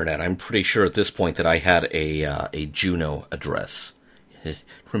the internet. I'm pretty sure at this point that I had a Juno address.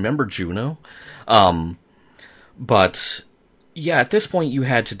 Remember Juno? But, yeah, at this point you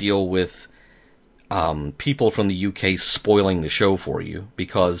had to deal with people from the UK spoiling the show for you,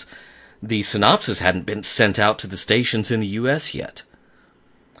 because the synopsis hadn't been sent out to the stations in the US yet.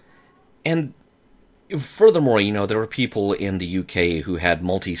 And furthermore, there were people in the UK who had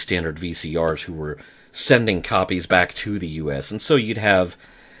multi-standard VCRs who were sending copies back to the US, and so you'd have,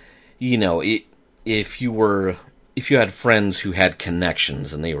 if you had friends who had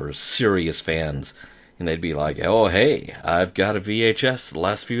connections and they were serious fans, and they'd be like, oh, hey, I've got a VHS of the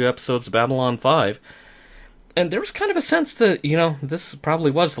last few episodes of Babylon 5. And there was kind of a sense that, this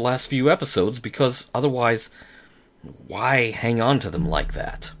probably was the last few episodes, because otherwise, why hang on to them like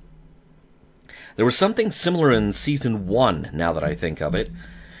that? There was something similar in Season 1, now that I think of it,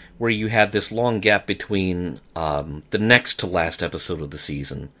 where you had this long gap between the next to last episode of the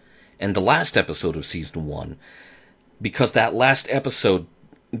season and the last episode of Season 1, because that last episode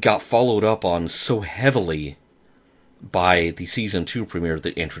got followed up on so heavily by the Season 2 premiere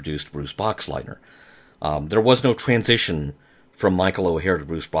that introduced Bruce Boxleitner. There was no transition from Michael O'Hare to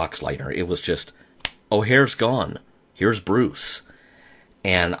Bruce Boxleitner. It was just, O'Hare's gone. Here's Bruce.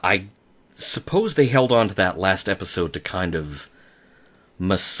 And I suppose they held on to that last episode to kind of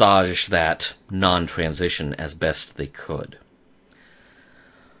massage that non-transition as best they could.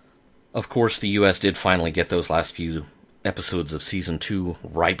 Of course, the US did finally get those last few episodes of Season 2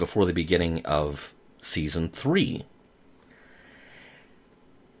 right before the beginning of Season 3.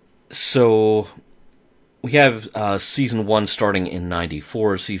 So we have Season 1 starting in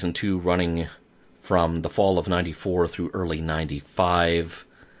 94, Season 2 running from the fall of 94 through early 95,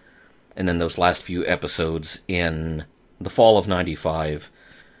 and then those last few episodes in the fall of 95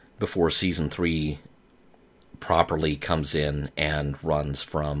 before Season 3 properly comes in and runs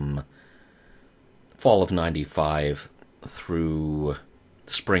from fall of 95 through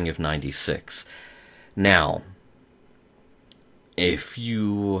spring of 96. Now, if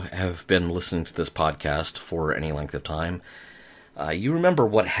you have been listening to this podcast for any length of time, you remember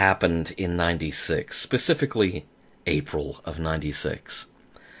what happened in 96, specifically April of 96.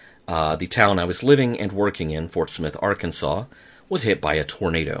 The town I was living and working in, Fort Smith, Arkansas, was hit by a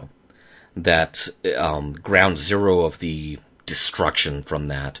tornado. That ground zero of the destruction from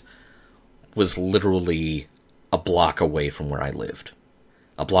that was literally a block away from where I lived.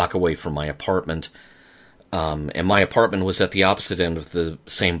 A block away from my apartment. And my apartment was at the opposite end of the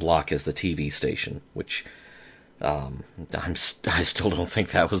same block as the TV station, which I still don't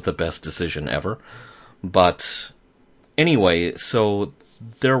think that was the best decision ever. But anyway, so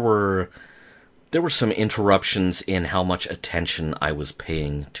there were some interruptions in how much attention I was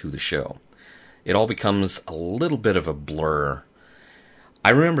paying to the show. It all becomes a little bit of a blur. I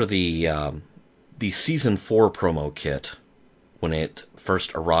remember the Season 4 promo kit, when it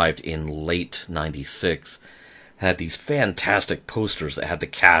first arrived in late 96, had these fantastic posters that had the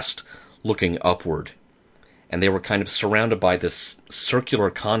cast looking upward. and they were kind of surrounded by this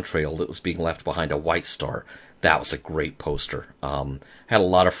circular contrail that was being left behind a white star. That was a great poster. Had a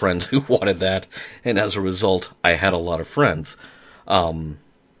lot of friends who wanted that, and as a result, I had a lot of friends. The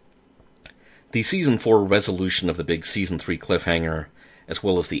Season 4 resolution of the big Season 3 cliffhanger, as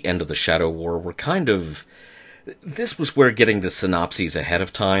well as the end of the Shadow War, were kind of... This was where getting the synopses ahead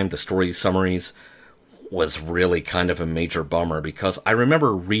of time, the story summaries, was really kind of a major bummer, because I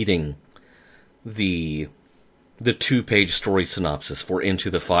remember reading the 2-page story synopsis for Into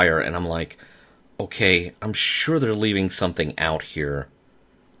the Fire, and I'm like, okay, I'm sure they're leaving something out here,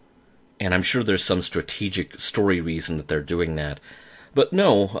 and I'm sure there's some strategic story reason that they're doing that. But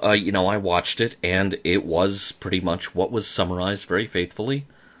no, I watched it, and it was pretty much what was summarized very faithfully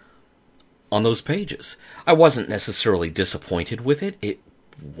on those pages. I wasn't necessarily disappointed with it. It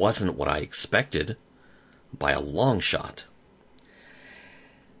wasn't what I expected, by a long shot.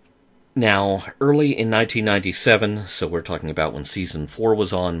 Now, early in 1997, so we're talking about when Season 4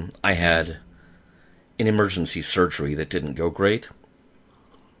 was on, I had an emergency surgery that didn't go great.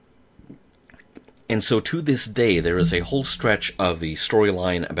 And so to this day, there is a whole stretch of the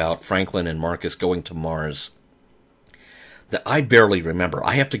storyline about Franklin and Marcus going to Mars that I barely remember.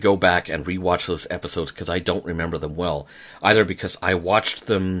 I have to go back and rewatch those episodes because I don't remember them well. Either because I watched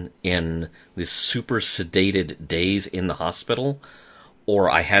them in this super sedated days in the hospital, or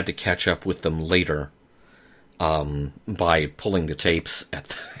I had to catch up with them later by pulling the tapes at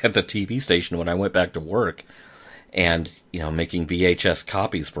the TV station when I went back to work, and making VHS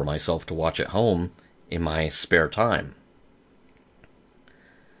copies for myself to watch at home in my spare time.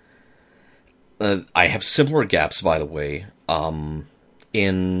 I have similar gaps, by the way,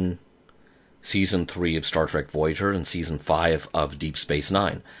 in Season 3 of Star Trek Voyager and Season 5 of Deep Space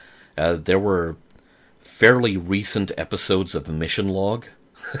Nine. There were fairly recent episodes of Mission Log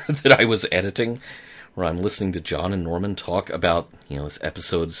that I was editing, where I'm listening to John and Norman talk about,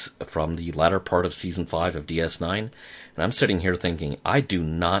 episodes from the latter part of Season 5 of DS9, and I'm sitting here thinking, I do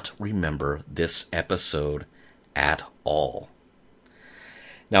not remember this episode at all.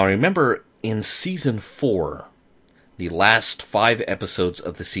 Now, I remember in Season 4, the last 5 episodes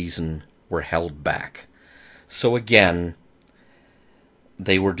of the season were held back. So again,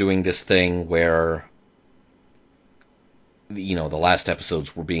 they were doing this thing where, the last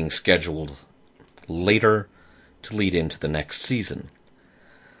episodes were being scheduled later to lead into the next season.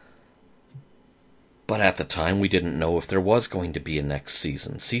 But at the time, we didn't know if there was going to be a next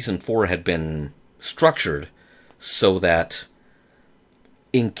season. Season 4 had been structured so that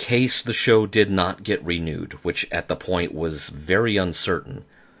in case the show did not get renewed, which at the point was very uncertain,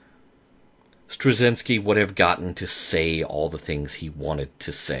 Straczynski would have gotten to say all the things he wanted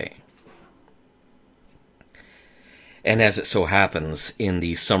to say. And as it so happens, in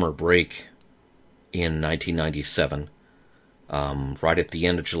the summer break in 1997, right at the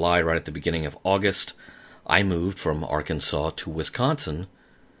end of July, right at the beginning of August, I moved from Arkansas to Wisconsin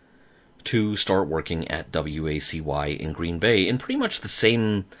to start working at WACY in Green Bay in pretty much the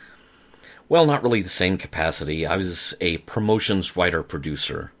same, well, not really the same capacity. I was a promotions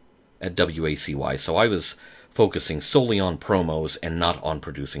writer-producer at WACY, so I was focusing solely on promos and not on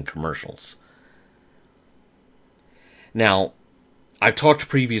producing commercials. Now, I've talked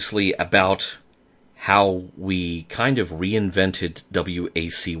previously about how we kind of reinvented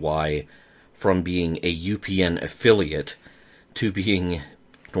WACY from being a UPN affiliate to being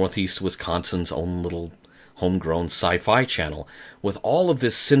Northeast Wisconsin's own little homegrown sci-fi channel, with all of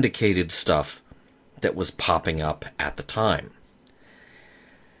this syndicated stuff that was popping up at the time.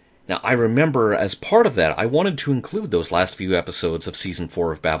 Now, I remember as part of that, I wanted to include those last few episodes of Season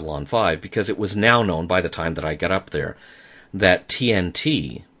 4 of Babylon 5, because it was now known by the time that I got up there that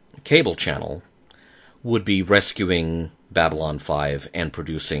TNT, cable channel, would be rescuing Babylon 5 and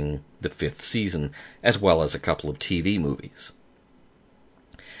producing the 5th season, as well as a couple of TV movies.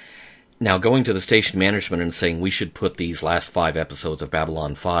 Now, going to the station management and saying we should put these last 5 episodes of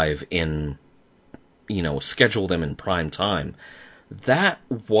Babylon 5 in, schedule them in prime time, that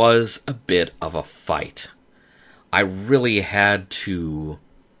was a bit of a fight. I really had to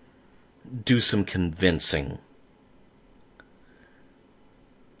do some convincing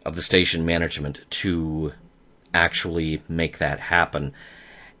of the station management to actually make that happen.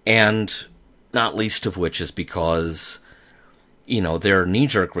 And not least of which is because, their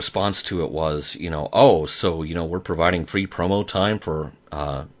knee-jerk response to it was, we're providing free promo time for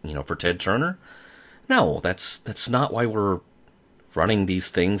Ted Turner? No, that's not why we're running these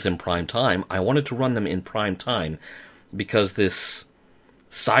things in prime time. I wanted to run them in prime time because this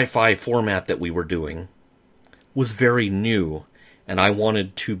sci-fi format that we were doing was very new, and I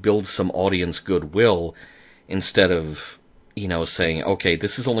wanted to build some audience goodwill instead of, saying, okay,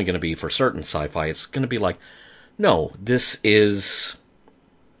 this is only going to be for certain sci-fi. It's going to be like, no,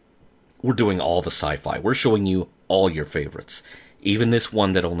 we're doing all the sci-fi. We're showing you all your favorites. Even this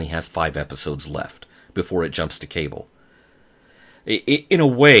one that only has 5 episodes left before it jumps to cable. In a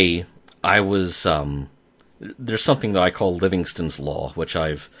way, I was, there's something that I call Livingston's Law, which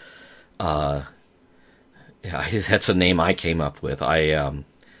that's a name I came up with.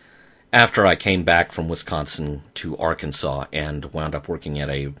 After I came back from Wisconsin to Arkansas and wound up working at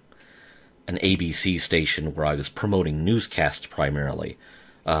an ABC station where I was promoting newscasts primarily,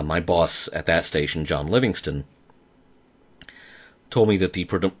 my boss at that station, John Livingston, told me that the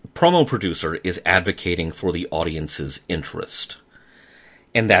promo producer is advocating for the audience's interest.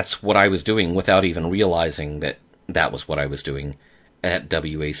 And that's what I was doing without even realizing that was what I was doing at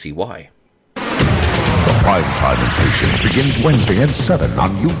WACY. The primetime invasion begins Wednesday at 7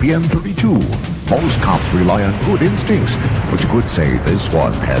 on UPN 32. Most cops rely on good instincts, but you could say this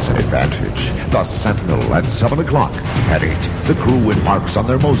one has an advantage. The Sentinel at 7 o'clock. At 8, the crew embarks on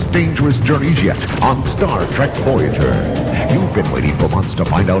their most dangerous journeys yet on Star Trek Voyager. You've been waiting for months to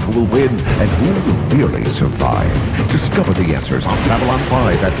find out who will win and who will really survive. Discover the answers on Babylon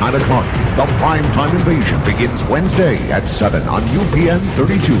 5 at 9 o'clock. The primetime invasion begins Wednesday at 7 on UPN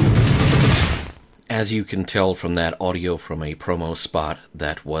 32. As you can tell from that audio from a promo spot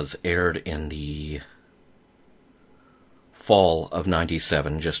that was aired in the fall of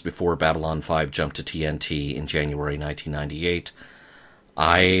 97, just before Babylon 5 jumped to TNT in January 1998,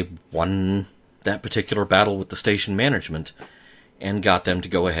 I won that particular battle with the station management and got them to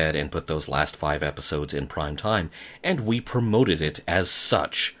go ahead and put those last 5 episodes in prime time, and we promoted it as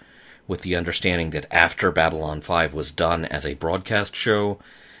such, with the understanding that after Babylon 5 was done as a broadcast show,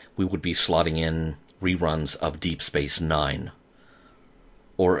 we would be slotting in reruns of Deep Space Nine,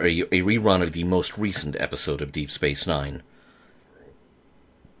 or a rerun of the most recent episode of Deep Space Nine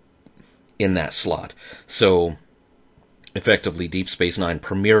in that slot. So, effectively, Deep Space Nine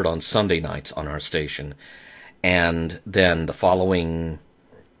premiered on Sunday nights on our station, and then the following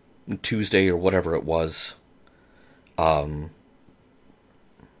Tuesday or whatever it was, once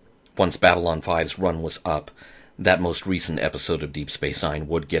Babylon 5's run was up, that most recent episode of Deep Space Nine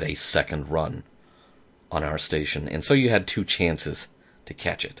would get a second run on our station, and so you had 2 chances to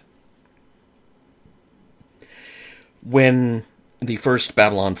catch it. When the first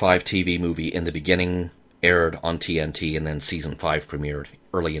Babylon 5 TV movie in the beginning aired on TNT and then Season 5 premiered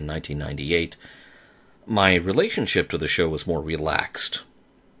early in 1998, my relationship to the show was more relaxed.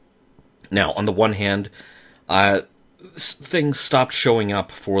 Now, on the one hand, things stopped showing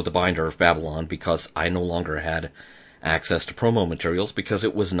up for the binder of Babylon because I no longer had access to promo materials because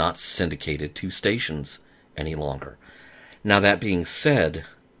it was not syndicated to stations any longer. Now, that being said,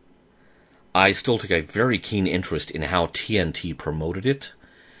 I still took a very keen interest in how TNT promoted it,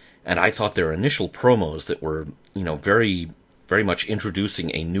 and I thought their initial promos that were, very, very much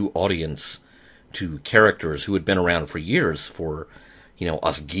introducing a new audience to characters who had been around for years, for,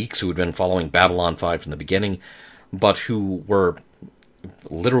 us geeks who had been following Babylon 5 from the beginning, but who were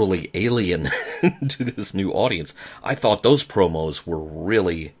literally alien to this new audience. I thought those promos were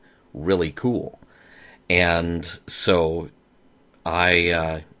really, really cool. And so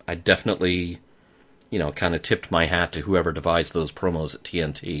I definitely, kind of tipped my hat to whoever devised those promos at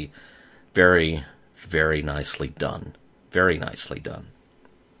TNT. Very, very nicely done. Very nicely done.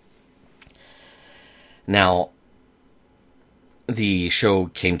 Now, the show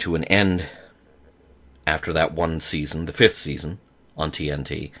came to an end after that one season, the 5th season, on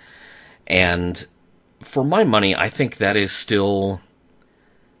TNT. And for my money, I think that is still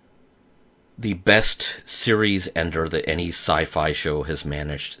the best series ender that any sci-fi show has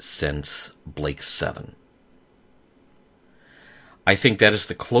managed since Blake 7. I think that is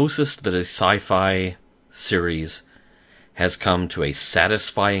the closest that a sci-fi series has come to a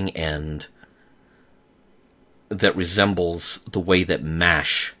satisfying end that resembles the way that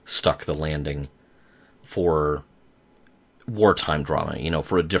MASH stuck the landing for wartime drama,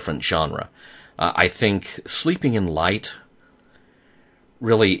 for a different genre. I think Sleeping in Light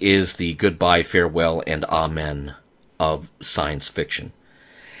really is the goodbye, farewell, and amen of science fiction.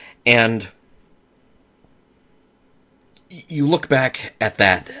 And you look back at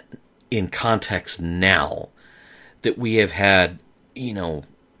that in context now, that we have had,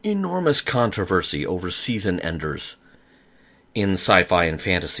 enormous controversy over season enders in sci-fi and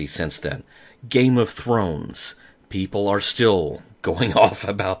fantasy since then. Game of Thrones, people are still going off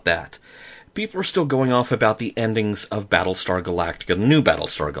about that. People are still going off about the endings of Battlestar Galactica, the new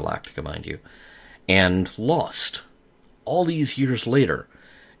Battlestar Galactica, mind you, and Lost, all these years later.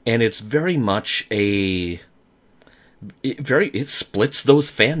 And it's very much a it splits those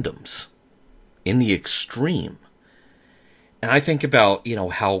fandoms in the extreme. And I think about,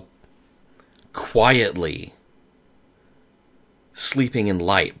 how quietly Sleeping in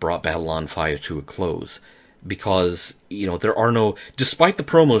Light brought Babylon 5 to a close. Because, there are no... Despite the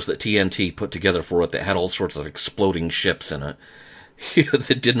promos that TNT put together for it that had all sorts of exploding ships in it,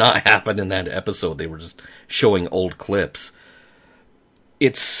 that did not happen in that episode. They were just showing old clips.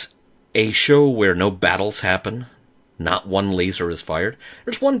 It's a show where no battles happen. Not one laser is fired.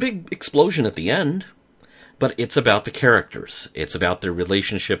 There's one big explosion at the end. But it's about the characters. It's about their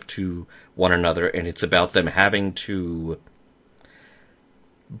relationship to one another. And it's about them having to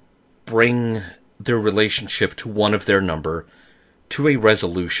bring their relationship to one of their number to a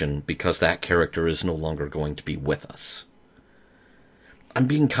resolution because that character is no longer going to be with us. I'm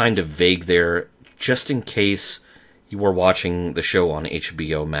being kind of vague there, just in case you are watching the show on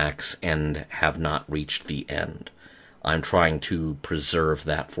HBO Max and have not reached the end. I'm trying to preserve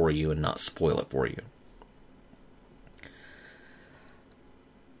that for you and not spoil it for you.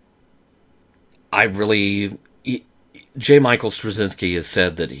 J. Michael Straczynski has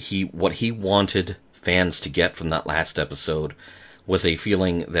said that what he wanted fans to get from that last episode was a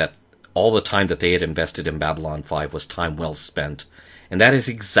feeling that all the time that they had invested in Babylon 5 was time well spent. And that is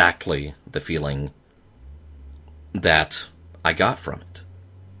exactly the feeling that I got from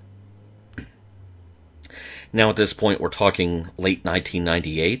it. Now at this point we're talking late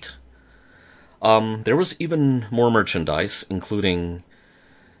 1998. There was even more merchandise, including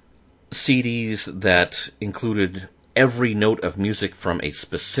CDs that included every note of music from a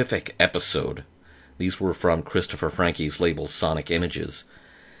specific episode. These were from Christopher Frankie's label Sonic Images.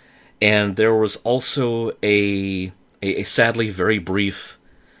 And there was also a sadly very brief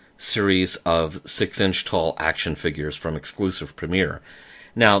series of 6-inch tall action figures from Exclusive Premiere.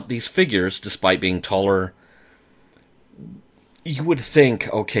 Now, these figures, despite being taller, you would think,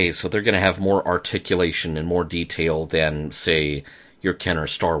 okay, so they're going to have more articulation and more detail than, say, your Kenner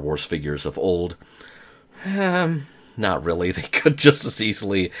Star Wars figures of old. Not really. They could just as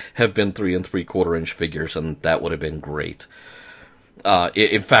easily have been 3 3/4-inch figures, and that would have been great.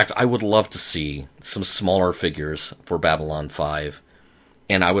 In fact, I would love to see some smaller figures for Babylon 5,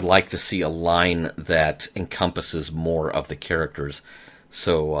 and I would like to see a line that encompasses more of the characters.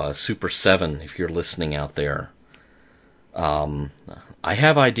 So, Super 7, if you're listening out there, I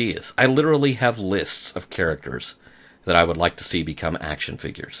have ideas. I literally have lists of characters that I would like to see become action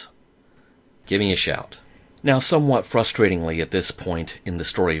figures. Give me a shout. Now, somewhat frustratingly at this point in the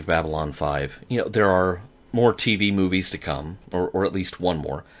story of Babylon 5, there are more TV movies to come, or at least one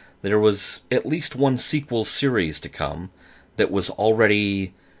more. There was at least one sequel series to come that was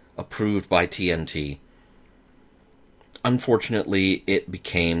already approved by TNT. Unfortunately, it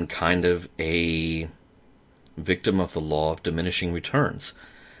became kind of a victim of the law of diminishing returns.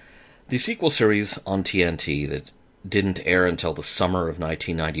 The sequel series on TNT that didn't air until the summer of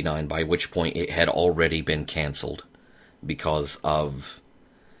 1999, by which point it had already been canceled because of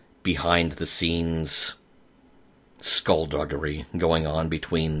behind-the-scenes skullduggery going on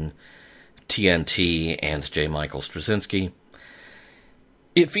between TNT and J. Michael Straczynski.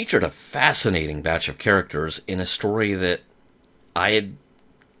 It featured a fascinating batch of characters in a story that I had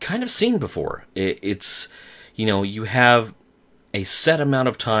kind of seen before. It's, you have a set amount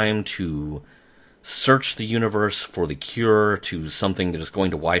of time to search the universe for the cure to something that is going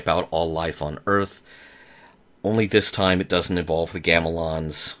to wipe out all life on Earth. Only this time it doesn't involve the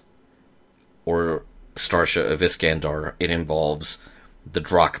Gamelons or Starsha of Iskandar. It involves the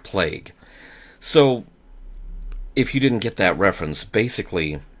Drakh Plague. So, if you didn't get that reference,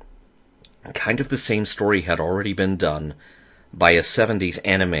 basically, kind of the same story had already been done by a 70s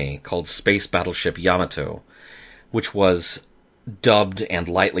anime called Space Battleship Yamato, which was dubbed and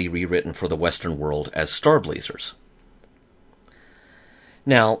lightly rewritten for the Western world as Starblazers.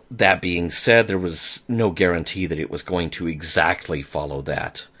 Now, that being said, there was no guarantee that it was going to exactly follow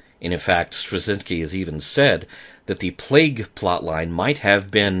that. And in fact, Straczynski has even said that the Plague plotline might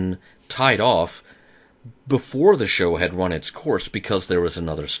have been tied off before the show had run its course because there was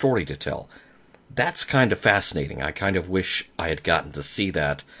another story to tell. That's kind of fascinating. I kind of wish I had gotten to see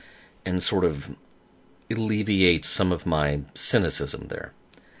that and sort of alleviate some of my cynicism there.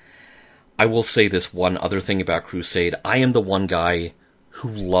 I will say this one other thing about Crusade. I am the one guy who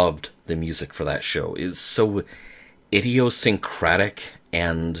loved the music for that show. It's so idiosyncratic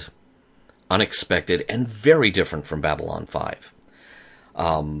and unexpected and very different from Babylon 5.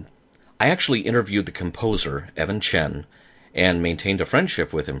 I actually interviewed the composer, Evan Chen, and maintained a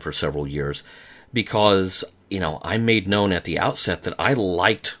friendship with him for several years because, I made known at the outset that I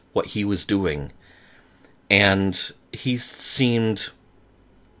liked what he was doing. And he seemed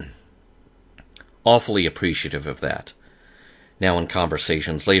awfully appreciative of that. Now, in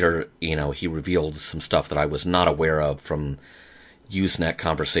conversations later, he revealed some stuff that I was not aware of from Usenet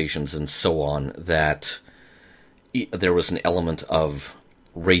conversations and so on, that there was an element of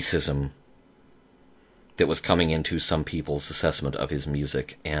racism that was coming into some people's assessment of his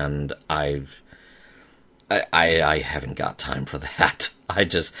music, and I haven't got time for that. I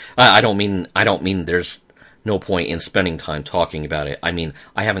don't mean there's no point in spending time talking about it. I mean,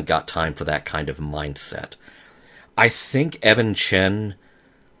 I haven't got time for that kind of mindset. I think Evan Chen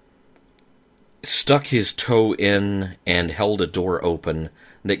stuck his toe in and held a door open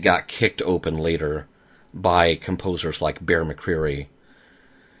that got kicked open later by composers like Bear McCreary,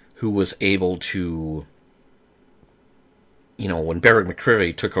 who was able to, when Bear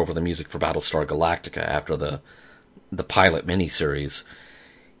McCreary took over the music for Battlestar Galactica after the pilot miniseries,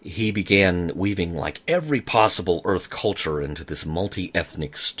 he began weaving like every possible Earth culture into this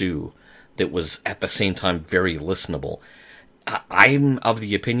multi-ethnic stew that was at the same time very listenable. I'm of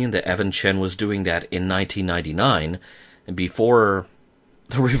the opinion that Evan Chen was doing that in 1999, before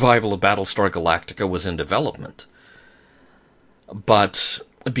the revival of Battlestar Galactica was in development. But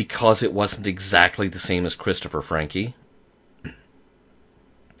because it wasn't exactly the same as Christopher Franke,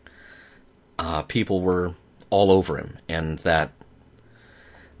 people were all over him, and that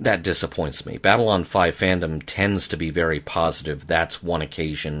disappoints me. Babylon 5 fandom tends to be very positive. That's one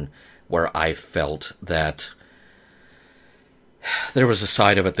occasion where I felt that there was a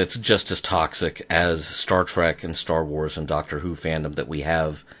side of it that's just as toxic as Star Trek and Star Wars and Doctor Who fandom that we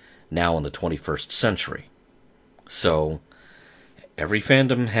have now in the 21st century. So, every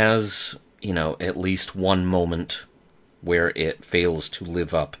fandom has, at least one moment where it fails to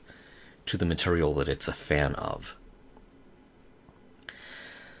live up to the material that it's a fan of.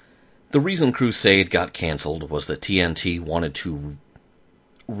 The reason Crusade got cancelled was that TNT wanted to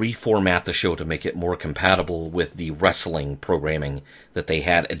reformat the show to make it more compatible with the wrestling programming that they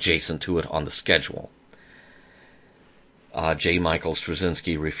had adjacent to it on the schedule. J. Michael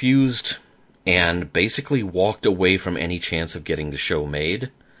Straczynski refused and basically walked away from any chance of getting the show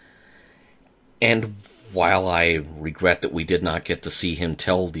made. And while I regret that we did not get to see him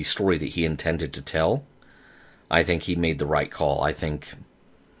tell the story that he intended to tell, I think he made the right call. I think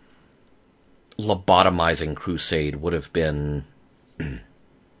lobotomizing Crusade would have been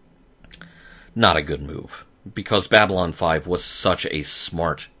not a good move, because Babylon 5 was such a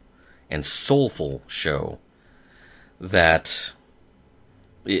smart and soulful show that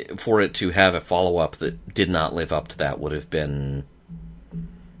for it to have a follow-up that did not live up to that would have been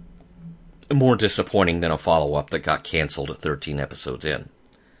more disappointing than a follow-up that got canceled 13 episodes in.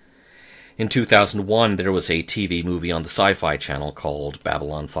 In 2001, there was a TV movie on the Sci-Fi Channel called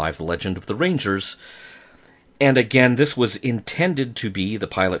Babylon 5: The Legend of the Rangers. And again, this was intended to be the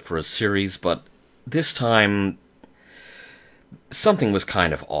pilot for a series, but this time, something was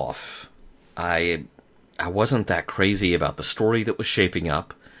kind of off. I wasn't that crazy about the story that was shaping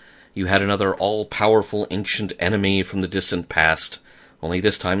up. You had another all-powerful ancient enemy from the distant past, only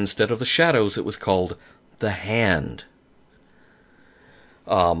this time instead of the Shadows, it was called the Hand.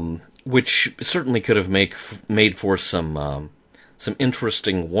 Which certainly could have made for some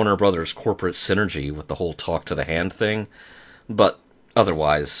interesting Warner Brothers corporate synergy with the whole talk to the hand thing, but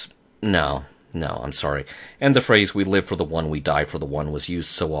otherwise, no, I'm sorry. And the phrase, "we live for the one, we die for the one," was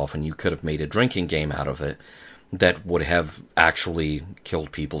used so often you could have made a drinking game out of it that would have actually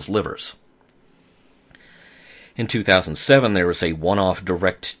killed people's livers. In 2007, there was a one-off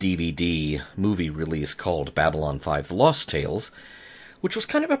direct DVD movie release called Babylon 5: The Lost Tales, which was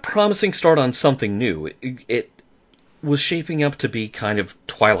kind of a promising start on something new. It was shaping up to be kind of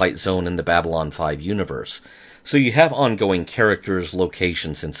Twilight Zone in the Babylon 5 universe. So you have ongoing characters,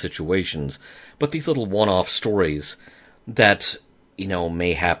 locations, and situations, but these little one-off stories that,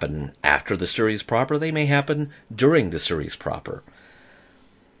 may happen after the series proper, they may happen during the series proper.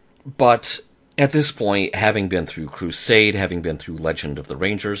 But at this point, having been through Crusade, having been through Legend of the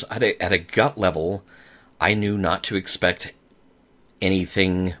Rangers, at a gut level, I knew not to expect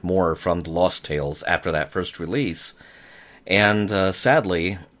anything more from the Lost Tales after that first release. And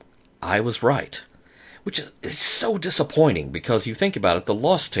sadly, I was right. Which is so disappointing, because you think about it, the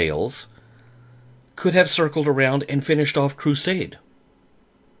Lost Tales could have circled around and finished off Crusade.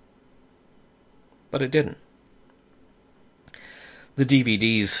 But it didn't. The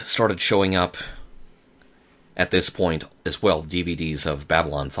DVDs started showing up at this point as well, DVDs of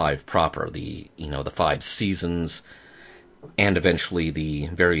Babylon 5 proper, the 5 seasons, and eventually the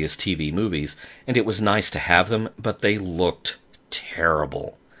various TV movies, and it was nice to have them, but they looked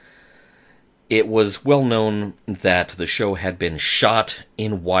terrible. It was well known that the show had been shot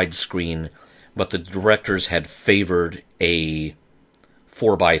in widescreen, but the directors had favored a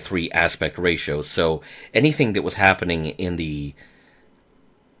 4:3 aspect ratio, so anything that was happening in the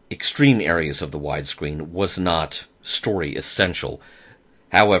extreme areas of the widescreen was not story essential.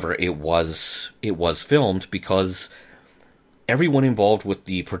 However, it was filmed because everyone involved with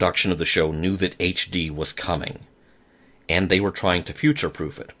the production of the show knew that HD was coming, and they were trying to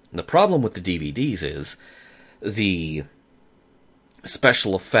future-proof it. The problem with the DVDs is the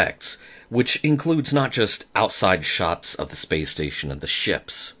special effects, which includes not just outside shots of the space station and the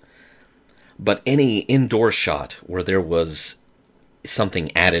ships, but any indoor shot where there was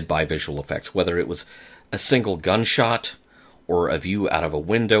something added by visual effects, whether it was a single gunshot or a view out of a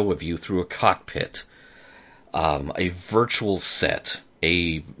window, a view through a cockpit, a virtual set,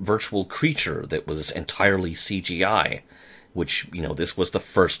 a virtual creature that was entirely CGI, which, this was the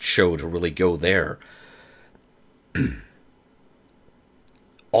first show to really go there.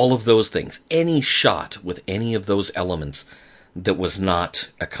 All of those things, any shot with any of those elements that was not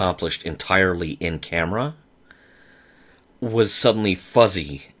accomplished entirely in camera was suddenly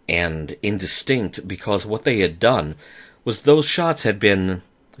fuzzy and indistinct, because what they had done was those shots had been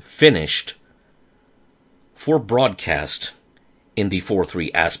finished for broadcast in the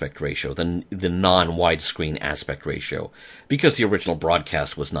 4:3 aspect ratio, the non-widescreen aspect ratio, because the original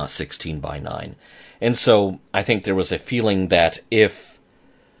broadcast was not 16:9. And so I think there was a feeling that if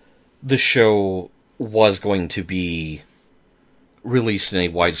the show was going to be released in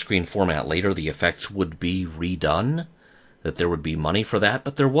a widescreen format later, the effects would be redone, that there would be money for that,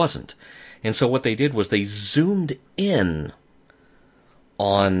 but there wasn't. And so what they did was they zoomed in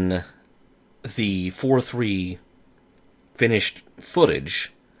on the 4:3 finished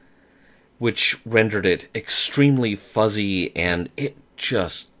footage, which rendered it extremely fuzzy, and it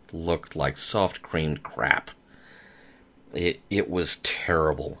just looked like soft-creamed crap. It was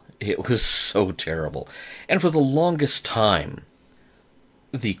terrible. It was so terrible. And for the longest time,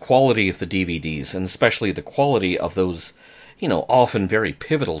 the quality of the DVDs, and especially the quality of those, often very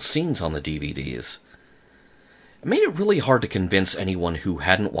pivotal scenes on the DVDs, it made it really hard to convince anyone who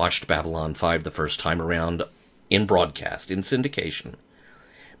hadn't watched Babylon 5 the first time around in broadcast, in syndication.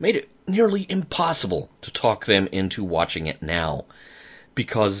 It made it nearly impossible to talk them into watching it now,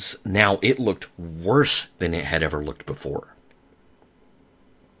 because now it looked worse than it had ever looked before.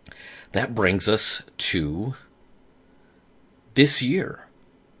 That brings us to this year.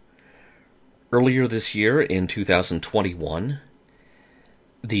 Earlier this year, in 2021,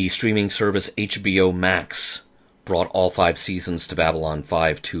 the streaming service HBO Max brought all 5 seasons to Babylon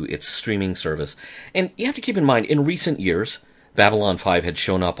 5 to its streaming service. And you have to keep in mind, in recent years, Babylon 5 had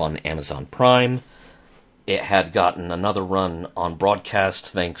shown up on Amazon Prime. It had gotten another run on broadcast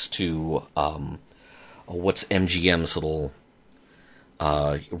thanks to, what's MGM's little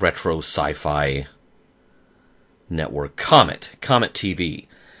retro sci-fi network, Comet TV,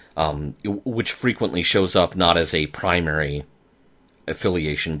 which frequently shows up not as a primary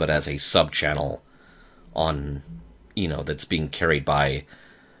affiliation, but as a sub-channel on, that's being carried by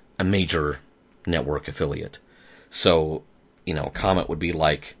a major network affiliate. So, Comet would be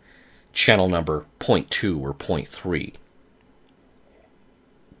like channel number 0.2 or 0.3.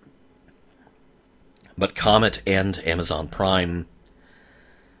 But Comet and Amazon Prime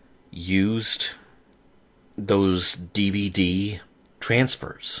used those DVD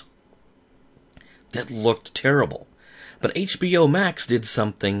transfers that looked terrible. But HBO Max did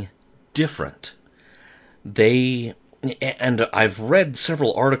something different. And I've read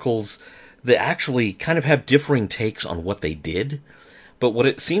several articles that actually kind of have differing takes on what they did, but what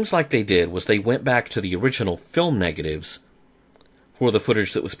it seems like they did was they went back to the original film negatives for the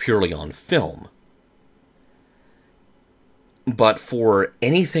footage that was purely on film. But for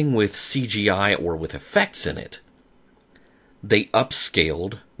anything with CGI or with effects in it, they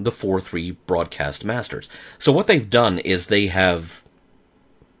upscaled the 4:3 broadcast masters. So what they've done is they have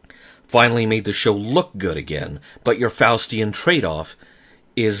finally made the show look good again, but your Faustian trade-off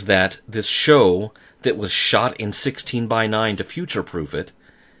is that this show that was shot in 16:9 to future-proof it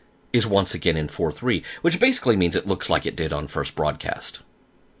is once again in 4:3, which basically means it looks like it did on first broadcast.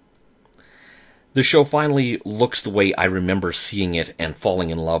 The show finally looks the way I remember seeing it and falling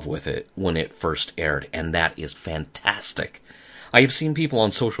in love with it when it first aired, and that is fantastic. I have seen people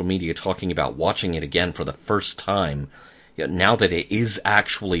on social media talking about watching it again for the first time, now that it is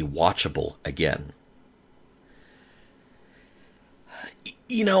actually watchable again.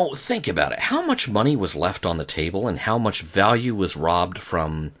 Think about it. How much money was left on the table and how much value was robbed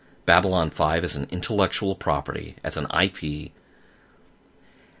from Babylon 5 as an intellectual property, as an IP,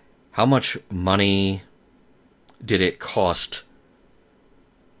 How much money did it cost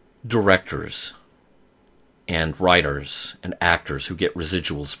directors and writers and actors who get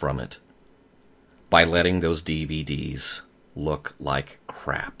residuals from it by letting those DVDs look like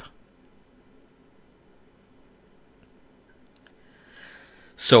crap?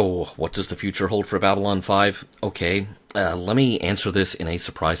 So, what does the future hold for Babylon 5? Okay, let me answer this in a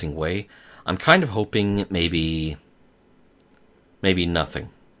surprising way. I'm kind of hoping maybe nothing.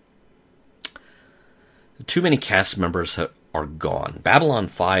 Too many cast members are gone. Babylon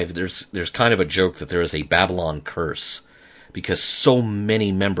 5, there's kind of a joke that there is a Babylon curse because so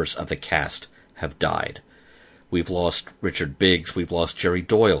many members of the cast have died. We've lost Richard Biggs, we've lost Jerry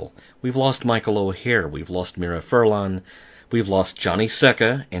Doyle, we've lost Michael O'Hare, we've lost Mira Furlan, we've lost Johnny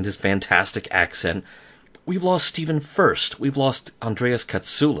Secca and his fantastic accent, we've lost Stephen Furst, we've lost Andreas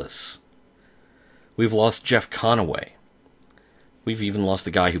Katsoulis, we've lost Jeff Conaway, we've even lost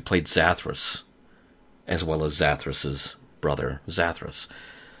the guy who played Zathras, as well as Zathras's brother, Zathras.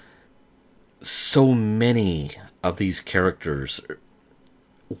 So many of these characters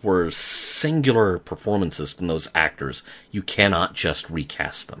were singular performances from those actors. You cannot just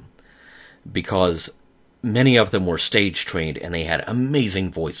recast them. Because many of them were stage trained and they had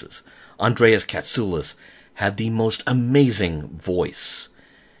amazing voices. Andreas Katsoulis had the most amazing voice.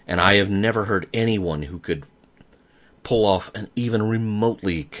 And I have never heard anyone who could pull off an even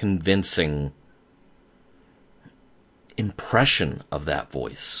remotely convincing impression of that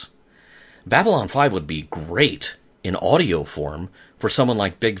voice. Babylon 5 would be great in audio form for someone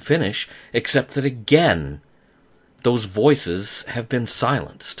like Big Finish, except that again, those voices have been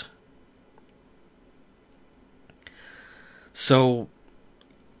silenced. So,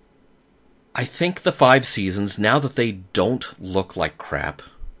 I think the 5 seasons, now that they don't look like crap,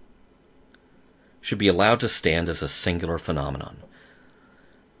 should be allowed to stand as a singular phenomenon.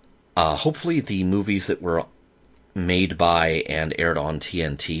 Hopefully the movies that were made by and aired on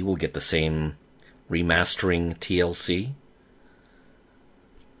TNT will get the same remastering TLC.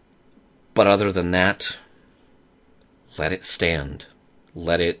 But other than that, let it stand.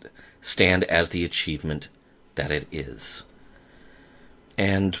 Let it stand as the achievement that it is.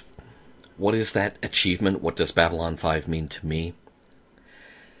 And what is that achievement? What does Babylon 5 mean to me?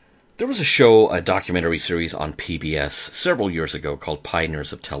 There was a documentary series on PBS several years ago called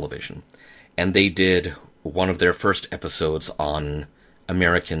Pioneers of Television. And they did one of their first episodes on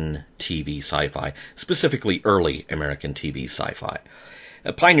American TV sci-fi, specifically early American TV sci-fi.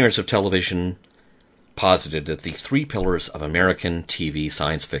 Pioneers of Television posited that the 3 pillars of American TV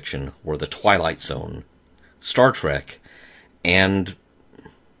science fiction were The Twilight Zone, Star Trek, and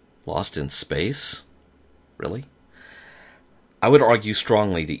Lost in Space? Really? I would argue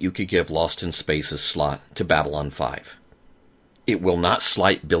strongly that you could give Lost in Space's slot to Babylon 5. It will not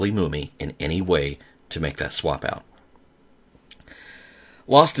slight Billy Mooney in any way to make that swap out.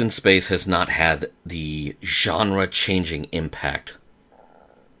 Lost in Space has not had the genre-changing impact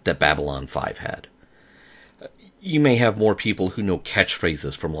that Babylon 5 had. You may have more people who know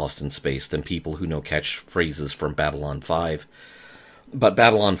catchphrases from Lost in Space than people who know catchphrases from Babylon 5, but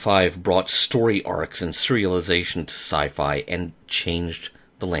Babylon 5 brought story arcs and serialization to sci-fi and changed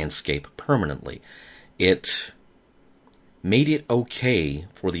the landscape permanently. It made it okay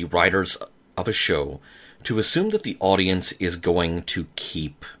for the writers of a show to assume that the audience is going to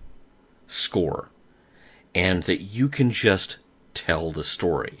keep score and that you can just tell the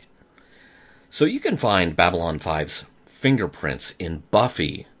story. So you can find Babylon 5's fingerprints in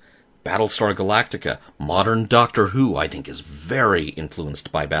Buffy, Battlestar Galactica, modern Doctor Who, I think is very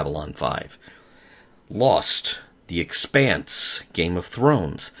influenced by Babylon 5. Lost, The Expanse, Game of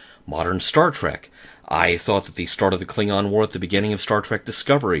Thrones, modern Star Trek. I thought that the start of the Klingon War at the beginning of Star Trek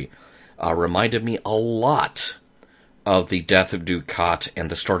Discovery reminded me a lot of the death of Dukat and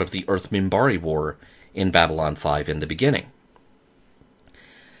the start of the Earth-Minbari War in Babylon 5 in the beginning.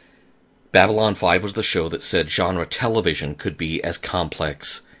 Babylon 5 was the show that said genre television could be as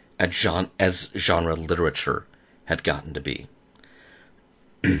complex as genre literature had gotten to be.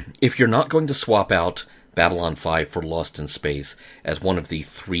 If you're not going to swap out Babylon 5 for Lost in Space as one of the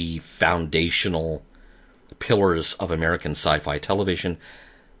 3 foundational pillars of American sci-fi television,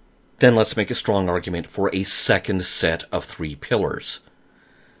 then let's make a strong argument for a second set of 3 pillars.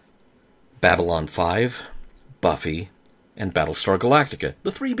 Babylon 5, Buffy, and Battlestar Galactica, the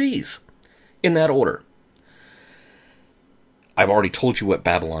 3 Bs, in that order. I've already told you what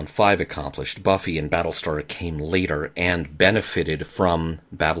Babylon 5 accomplished. Buffy and Battlestar came later and benefited from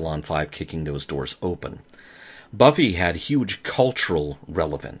Babylon 5 kicking those doors open. Buffy had huge cultural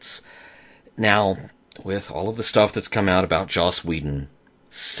relevance. Now, with all of the stuff that's come out about Joss Whedon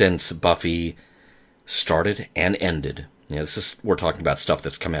since Buffy started and ended. You know, we're talking about stuff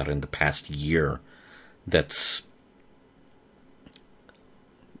that's come out in the past year that's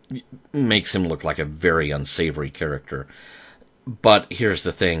makes him look like a very unsavory character. But here's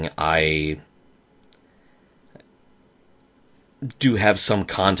the thing, I do have some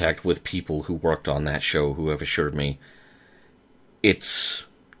contact with people who worked on that show who have assured me it's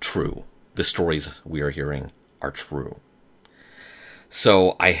true. The stories we are hearing are true.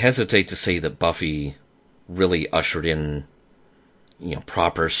 So I hesitate to say that Buffy really ushered in,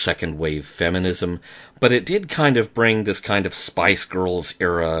 proper second wave feminism, but it did kind of bring this kind of Spice Girls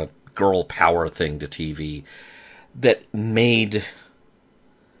era girl power thing to TV that made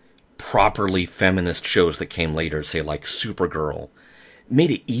properly feminist shows that came later, say like Supergirl,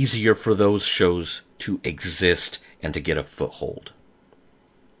 made it easier for those shows to exist and to get a foothold.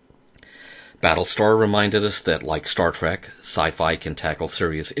 Battlestar reminded us that, like Star Trek, sci-fi can tackle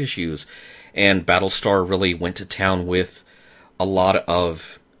serious issues, and Battlestar really went to town with a lot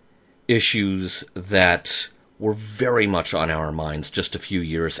of issues that were very much on our minds just a few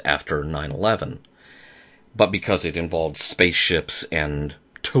years after 9/11. But because it involved spaceships and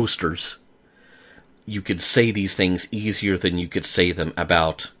toasters, you could say these things easier than you could say them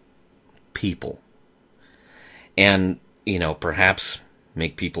about people. And, perhaps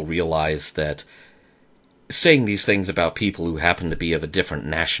make people realize that saying these things about people who happen to be of a different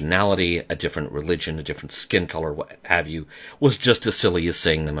nationality, a different religion, a different skin color, what have you, was just as silly as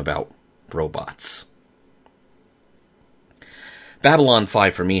saying them about robots. Babylon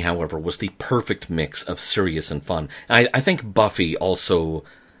 5 for me, however, was the perfect mix of serious and fun. I think Buffy also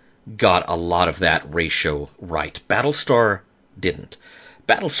got a lot of that ratio right. Battlestar didn't.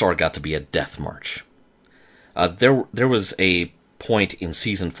 Battlestar got to be a death march. There was a point in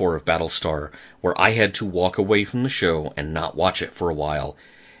season 4 of Battlestar where I had to walk away from the show and not watch it for a while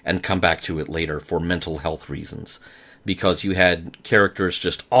and come back to it later for mental health reasons, because you had characters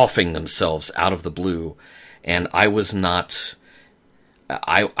just offing themselves out of the blue, and I was not...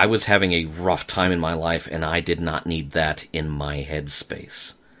 I was having a rough time in my life, and I did not need that in my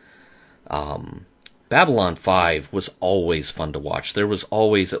headspace. Babylon 5 was always fun to watch. There was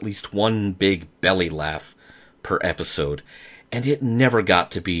always at least one big belly laugh per episode, and it never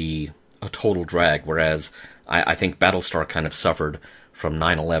got to be a total drag, whereas I think Battlestar kind of suffered from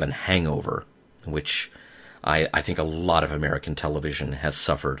 9/11 hangover, which I think a lot of American television has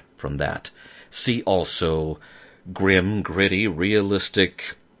suffered from that. See also grim, gritty,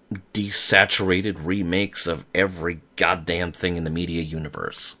 realistic, desaturated remakes of every goddamn thing in the media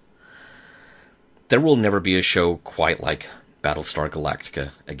universe. There will never be a show quite like Battlestar Galactica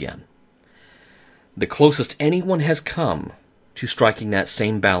again. The closest anyone has come to striking that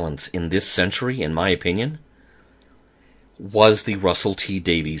same balance in this century, in my opinion, was the Russell T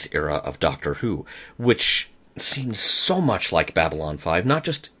Davies era of Doctor Who, which seemed so much like Babylon 5, not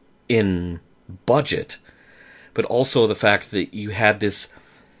just in budget, but also the fact that you had these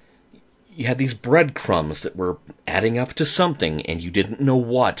breadcrumbs that were adding up to something, and you didn't know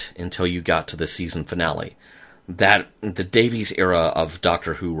what until you got to the season finale. The Davies era of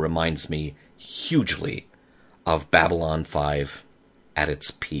Doctor Who reminds me hugely of Babylon 5 at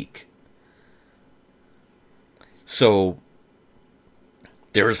its peak. So,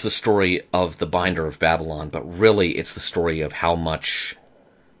 there is the story of the Binder of Babylon, but really it's the story of how much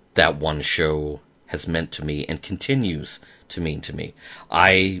that one show has meant to me and continues to mean to me.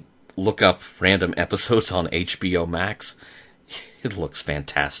 I look up random episodes on HBO Max. It looks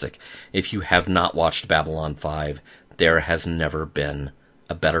fantastic. If you have not watched Babylon 5, there has never been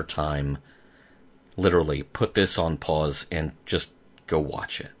a better time. Literally, put this on pause and just go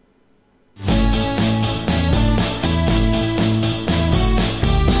watch it.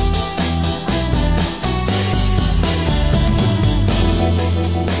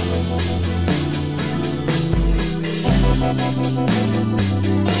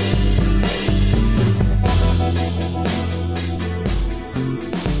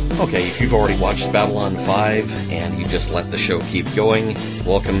 Okay, if you've already watched Babylon 5 and you just let the show keep going,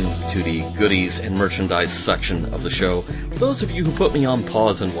 welcome to the goodies and merchandise section of the show. For those of you who put me on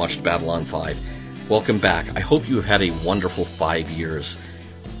pause and watched Babylon 5, welcome back. I hope you have had a wonderful 5 years.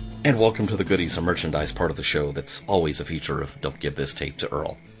 And welcome to the goodies and merchandise part of the show that's always a feature of Don't Give This Tape to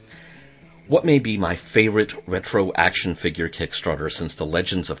Earl. What may be my favorite retro action figure Kickstarter since the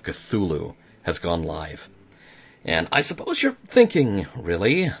Legends of Cthulhu has gone live. And I suppose you're thinking,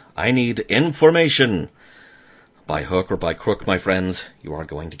 really? I need information. By hook or by crook, my friends, you are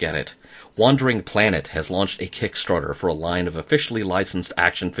going to get it. Wandering Planet has launched a Kickstarter for a line of officially licensed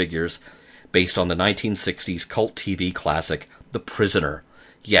action figures based on the 1960s cult TV classic, The Prisoner,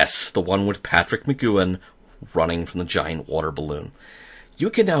 Yes, the one with Patrick McGoohan running from the giant water balloon. You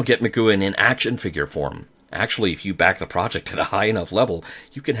can now get McGoohan in action figure form. Actually, if you back the project at a high enough level,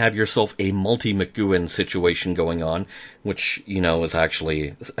 you can have yourself a multi-McGoohan situation going on, which, is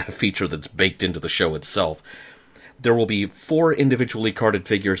actually a feature that's baked into the show itself. There will be 4 individually carded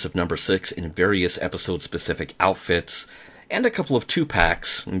figures of number 6 in various episode-specific outfits, and a couple of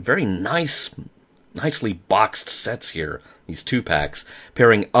 2-packs, very nicely boxed sets here, these 2-packs,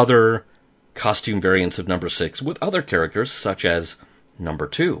 pairing other costume variants of number 6 with other characters, such as number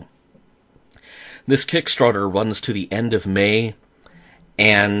 2. This Kickstarter runs to the end of May,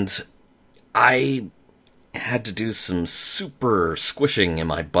 and I had to do some super squishing in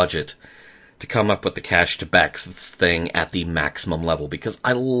my budget to come up with the cash to back this thing at the maximum level, because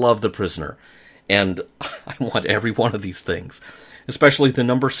I love the Prisoner, and I want every one of these things, especially the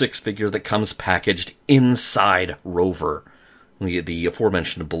number 6 figure that comes packaged inside Rover, the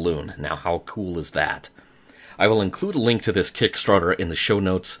aforementioned balloon. Now, how cool is that? I will include a link to this Kickstarter in the show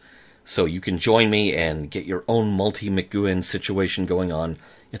notes, so you can join me and get your own multi-McGoohan situation going on.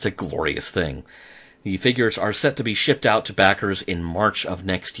 It's a glorious thing. The figures are set to be shipped out to backers in March of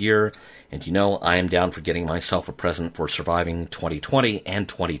next year, and I am down for getting myself a present for surviving 2020 and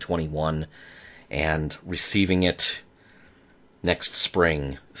 2021, and receiving it next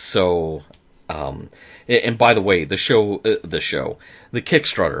spring. So, and by the way, the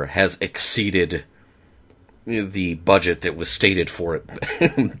Kickstarter has exceeded the budget that was stated for it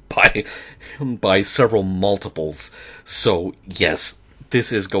by several multiples. So yes,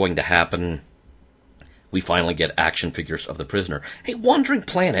 this is going to happen. We finally get action figures of the Prisoner. Hey, Wandering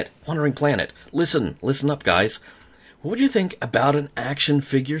Planet, listen up, guys. What would you think about an action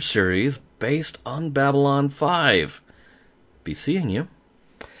figure series based on Babylon 5? Be seeing you.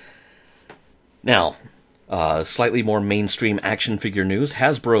 Now, slightly more mainstream action figure news.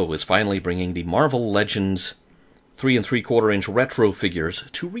 Hasbro is finally bringing the Marvel Legends 3 3/4 inch retro figures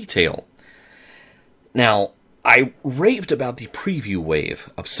to retail. Now, I raved about the preview wave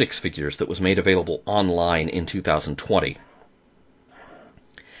of 6 figures that was made available online in 2020.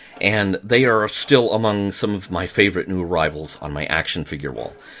 And they are still among some of my favorite new arrivals on my action figure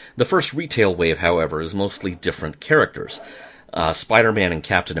wall. The first retail wave, however, is mostly different characters. Spider-Man and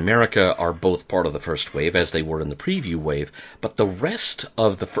Captain America are both part of the first wave, as they were in the preview wave, but the rest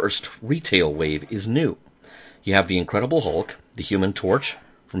of the first retail wave is new. You have the Incredible Hulk, the Human Torch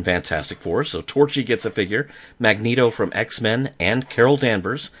from Fantastic Four, so Torchy gets a figure, Magneto from X-Men, and Carol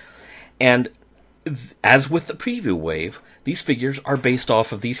Danvers. And as with the preview wave, these figures are based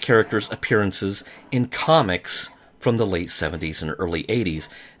off of these characters' appearances in comics from the late 70s and early 80s,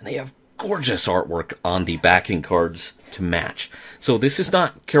 and they have gorgeous artwork on the backing cards to match. So this is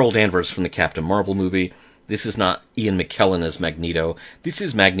not Carol Danvers from the Captain Marvel movie. This is not Ian McKellen as Magneto. This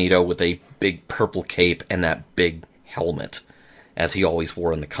is Magneto with a big purple cape and that big helmet, as he always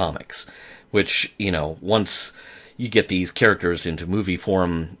wore in the comics. Which, once you get these characters into movie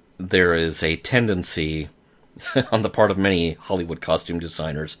form, there is a tendency on the part of many Hollywood costume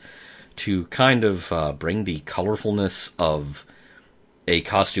designers to kind of bring the colorfulness of a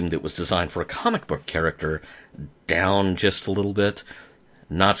costume that was designed for a comic book character down just a little bit.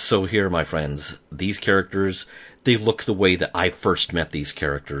 Not so here, my friends. These characters, they look the way that I first met these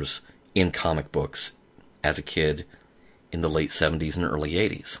characters in comic books as a kid in the late 70s and early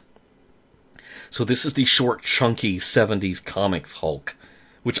 80s. So this is the short, chunky 70s comics Hulk,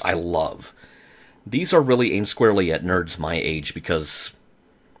 which I love. These are really aimed squarely at nerds my age because,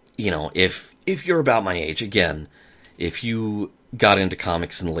 if you're about my age, again, if you got into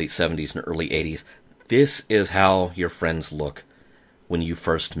comics in the late 70s and early 80s, this is how your friends look when you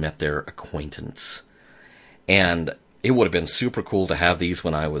first met their acquaintance. And it would have been super cool to have these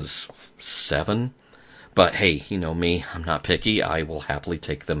when I was 7. But hey, you know me, I'm not picky. I will happily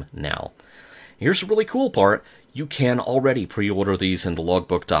take them now. Here's the really cool part. You can already pre-order these in the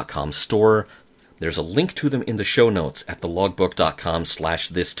logbook.com store. There's a link to them in the show notes at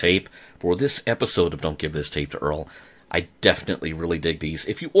thelogbook.com/thistape for this episode of Don't Give This Tape to Earl. I definitely really dig these.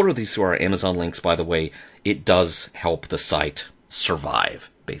 If you order these through our Amazon links, by the way, it does help the site survive,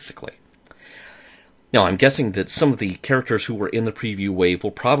 basically. Now, I'm guessing that some of the characters who were in the preview wave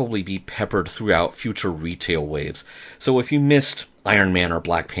will probably be peppered throughout future retail waves. So if you missed Iron Man or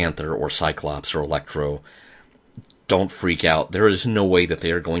Black Panther or Cyclops or Electro, don't freak out. There is no way that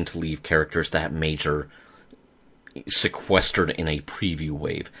they are going to leave characters that major sequestered in a preview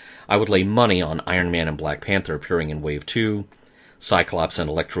wave. I would lay money on Iron Man and Black Panther appearing in Wave 2, Cyclops and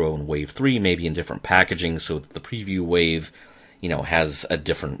Electro in Wave 3, maybe in different packaging, so that the preview wave, has a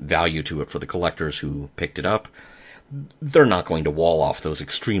different value to it for the collectors who picked it up. they're not going to wall off those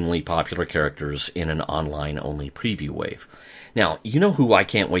extremely popular characters in an online-only preview wave. Now, you know who I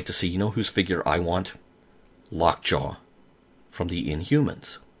can't wait to see? You know whose figure I want? Lockjaw from the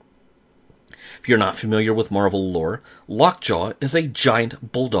Inhumans. If you're not familiar with Marvel lore, Lockjaw is a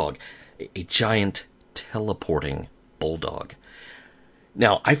giant bulldog. A giant teleporting bulldog.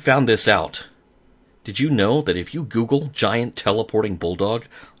 Now, I found this out. Did you know that if you Google giant teleporting bulldog,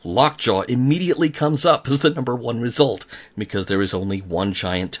 Lockjaw immediately comes up as the #1 result, because there is only one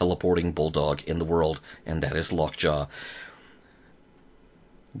giant teleporting bulldog in the world, and that is Lockjaw.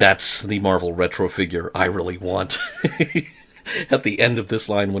 That's the Marvel retro figure I really want. At the end of this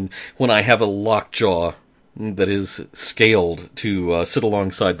line, when I have a Lockjaw that is scaled to sit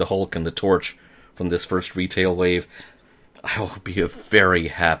alongside the Hulk and the Torch from this first retail wave, I will be a very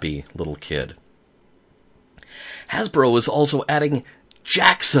happy little kid. Hasbro is also adding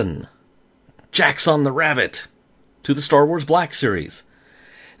Jackson the Rabbit, to the Star Wars Black Series.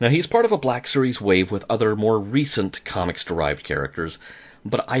 Now, he's part of a Black Series wave with other more recent comics-derived characters,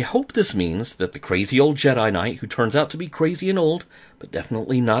 but I hope this means that the crazy old Jedi Knight, who turns out to be crazy and old, but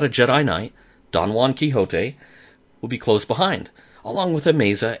definitely not a Jedi Knight, Don Juan Quixote, will be close behind, along with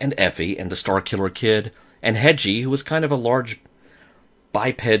Ameza and Effie and the Starkiller Kid, and Hedgie, who was kind of a large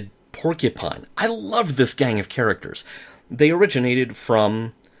biped porcupine. I loved this gang of characters. They originated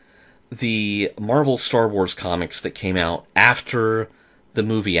from the Marvel Star Wars comics that came out after the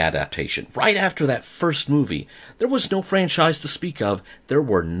movie adaptation. Right after that first movie, there was no franchise to speak of. There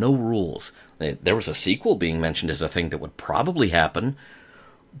were no rules. There was a sequel being mentioned as a thing that would probably happen,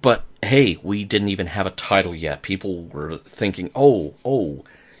 but hey, we didn't even have a title yet. People were thinking, oh,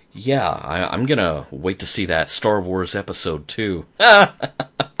 yeah, I'm gonna wait to see that Star Wars Episode 2.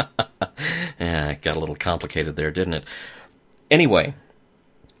 It got a little complicated there, didn't it? Anyway,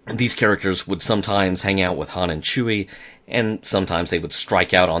 these characters would sometimes hang out with Han and Chewie, and sometimes they would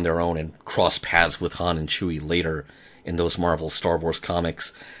strike out on their own and cross paths with Han and Chewie later in those Marvel Star Wars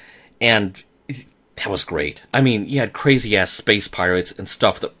comics. And that was great. I mean, you had crazy-ass space pirates and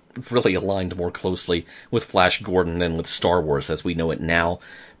stuff that really aligned more closely with Flash Gordon than with Star Wars as we know it now.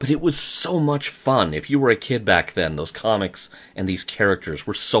 But it was so much fun. If you were a kid back then, those comics and these characters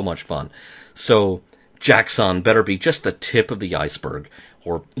were so much fun. So Jackson better be just the tip of the iceberg,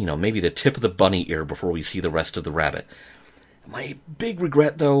 or, maybe the tip of the bunny ear before we see the rest of the rabbit. My big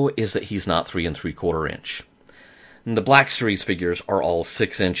regret, though, is that he's not 3 3/4 inch. And the Black Series figures are all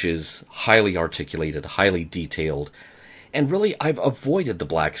 6 inches, highly articulated, highly detailed, and really I've avoided the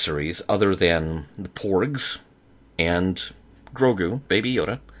Black Series other than the Porgs and Grogu, Baby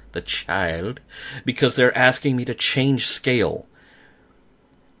Yoda, the child, because they're asking me to change scale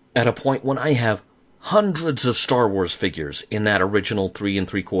at a point when I have hundreds of Star Wars figures in that original 3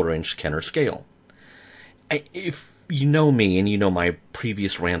 3/4 inch Kenner scale. If you know me and you know my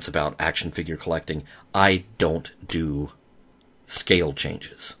previous rants about action figure collecting, I don't do scale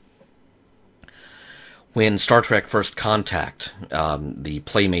changes. When Star Trek First Contact, the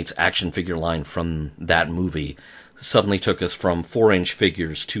Playmates action figure line from that movie, suddenly took us from 4-inch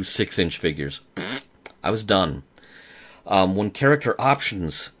figures to 6-inch figures, I was done. When Character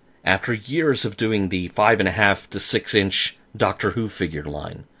Options, after years of doing the 5.5 to 6-inch Doctor Who figure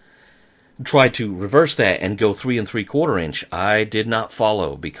line, tried to reverse that and go 3 3/4 inch, I did not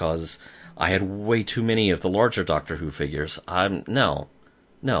follow because I had way too many of the larger Doctor Who figures. No.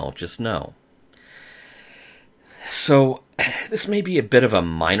 So, this may be a bit of a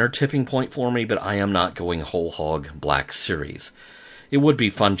minor tipping point for me, but I am not going whole hog Black Series. It would be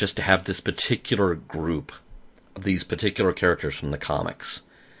fun just to have this particular group of these particular characters from the comics.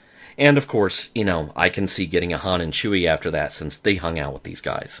 And of course, I can see getting a Han and Chewie after that since they hung out with these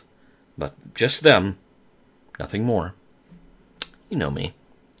guys. But just them, nothing more. You know me.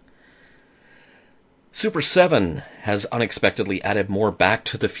 Super 7 has unexpectedly added more Back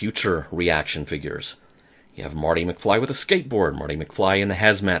to the Future reaction figures. You have Marty McFly with a skateboard, Marty McFly in the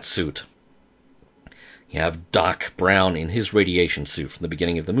hazmat suit. You have Doc Brown in his radiation suit from the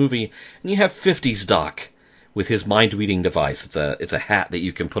beginning of the movie, and you have 50s Doc with his mind-reading device. It's a hat that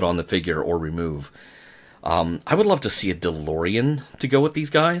you can put on the figure or remove. I would love to see a DeLorean to go with these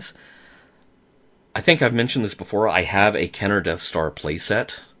guys. I think I've mentioned this before. I have a Kenner Death Star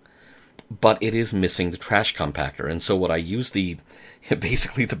playset, but it is missing the trash compactor. And so what I use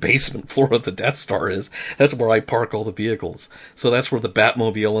basically the basement floor of the Death Star is, that's where I park all the vehicles. So that's where the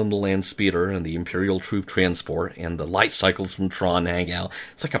Batmobile and the Land Speeder and the Imperial Troop Transport and the Light Cycles from Tron hang out.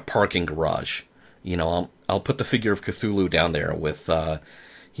 It's like a parking garage. I'll put the figure of Cthulhu down there with the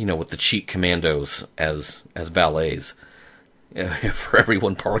cheat commandos as valets. for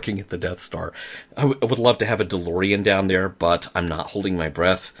everyone parking at the Death Star. I would love to have a DeLorean down there, but I'm not holding my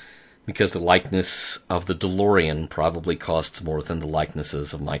breath because the likeness of the DeLorean probably costs more than the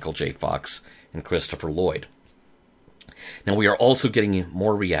likenesses of Michael J. Fox and Christopher Lloyd. Now, we are also getting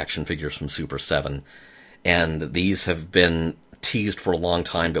more reaction figures from Super 7, and these have been teased for a long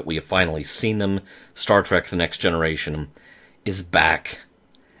time, but we have finally seen them. Star Trek The Next Generation is back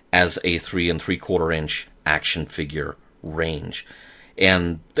as a 3 3/4 inch action figure range.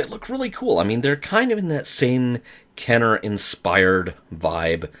 And they look really cool. I mean, they're kind of in that same Kenner-inspired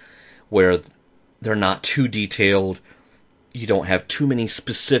vibe where they're not too detailed. You don't have too many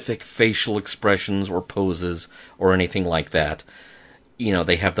specific facial expressions or poses or anything like that. You know,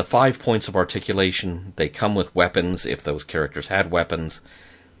 they have the 5 points of articulation. They come with weapons, if those characters had weapons.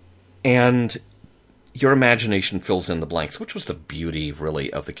 And your imagination fills in the blanks, which was the beauty,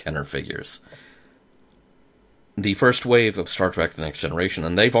 really, of the Kenner figures. The first wave of Star Trek The Next Generation,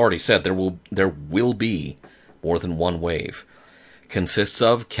 and they've already said there will be more than one wave, consists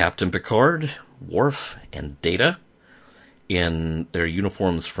of Captain Picard, Worf, and Data in their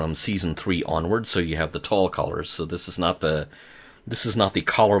uniforms from Season 3 onward, so you have the tall collars. So this is not the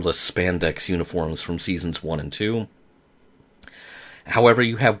collarless spandex uniforms from Seasons 1 and 2. However,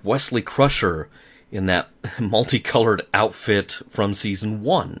 you have Wesley Crusher in that multicolored outfit from Season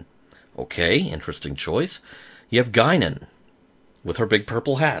 1. Okay, interesting choice. You have Guinan with her big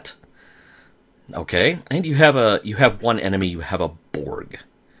purple hat. Okay, and you have one enemy, you have a Borg.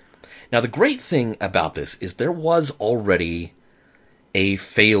 Now, the great thing about this is there was already a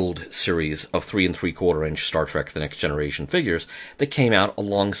failed series of 3 3/4 inch Star Trek The Next Generation figures that came out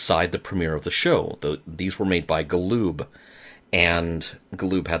alongside the premiere of the show. These were made by Galoob, and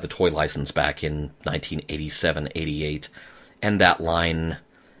Galoob had the toy license back in 1987-88, and that line,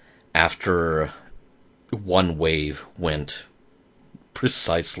 after one wave, went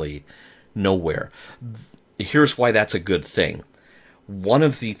precisely nowhere. Here's why that's a good thing. One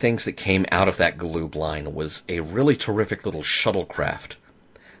of the things that came out of that Galoob line was a really terrific little shuttlecraft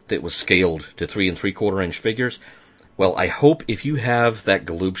that was scaled to 3 3/4 inch figures. Well, I hope if you have that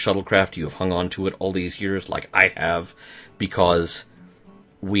Galoob shuttlecraft, you have hung on to it all these years, like I have, because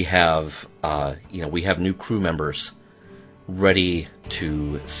we have new crew members ready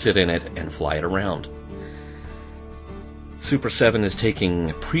to sit in it and fly it around. Super 7 is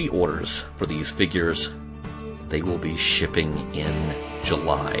taking pre-orders for these figures. They will be shipping in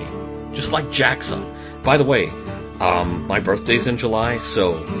July, just like Jackson. By the way, my birthday's in July,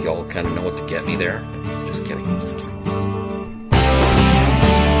 so y'all kind of know what to get me there. Just kidding.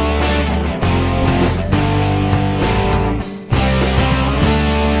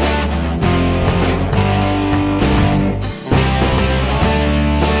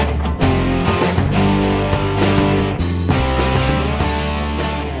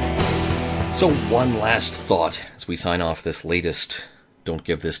 So one last thought as we sign off this latest Don't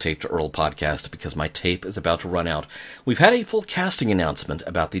Give This Tape to Earl podcast, because my tape is about to run out. We've had a full casting announcement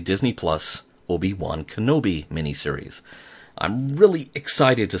about the Disney Plus Obi-Wan Kenobi miniseries. I'm really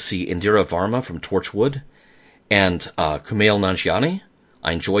excited to see Indira Varma from Torchwood and Kumail Nanjiani.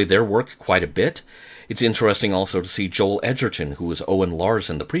 I enjoy their work quite a bit. It's interesting also to see Joel Edgerton, who was Owen Lars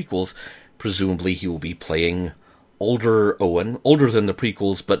in the prequels. Presumably he will be playing older Owen, older than the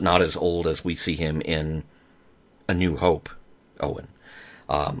prequels, but not as old as we see him in A New Hope Owen.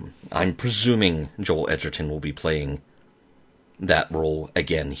 I'm presuming Joel Edgerton will be playing that role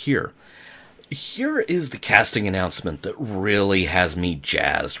again here. Here is the casting announcement that really has me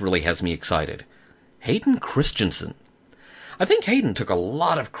jazzed, really has me excited. Hayden Christensen. I think Hayden took a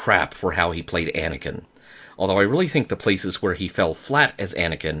lot of crap for how he played Anakin, although I really think the places where he fell flat as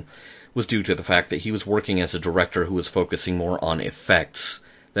Anakin was due to the fact that he was working as a director who was focusing more on effects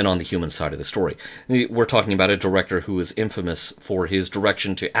than on the human side of the story. We're talking about a director who is infamous for his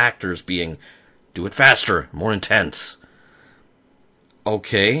direction to actors being, do it faster, more intense.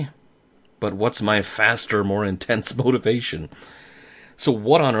 Okay, but what's my faster, more intense motivation? So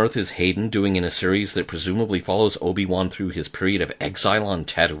what on earth is Hayden doing in a series that presumably follows Obi-Wan through his period of exile on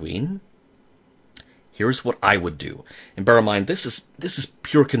Tatooine? Here's what I would do. And bear in mind, this is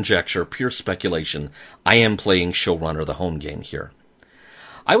pure conjecture, pure speculation. I am playing showrunner the home game here.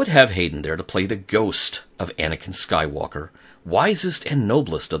 I would have Hayden there to play the ghost of Anakin Skywalker, wisest and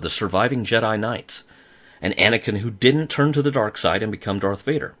noblest of the surviving Jedi Knights, an Anakin who didn't turn to the dark side and become Darth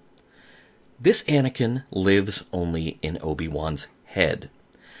Vader. This Anakin lives only in Obi-Wan's head.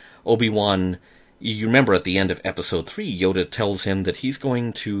 Obi-Wan, you remember at the end of Episode 3, Yoda tells him that he's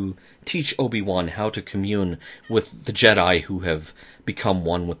going to teach Obi-Wan how to commune with the Jedi who have become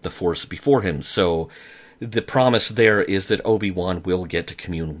one with the Force before him. So The promise there is that Obi-Wan will get to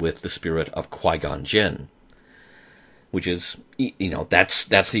commune with the spirit of Qui-Gon Jinn, which is, that's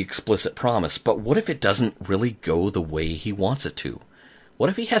the explicit promise. But what if it doesn't really go the way he wants it to?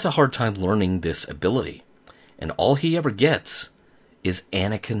 What if he has a hard time learning this ability, and all he ever gets is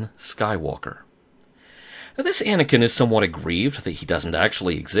Anakin Skywalker? Now, this Anakin is somewhat aggrieved that he doesn't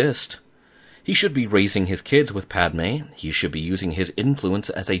actually exist. He should be raising his kids with Padme. He should be using his influence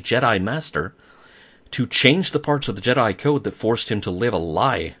as a Jedi Master to change the parts of the Jedi Code that forced him to live a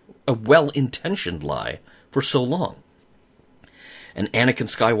lie, a well-intentioned lie, for so long. An Anakin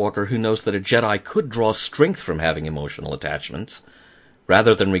Skywalker who knows that a Jedi could draw strength from having emotional attachments,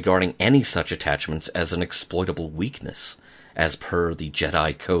 rather than regarding any such attachments as an exploitable weakness, as per the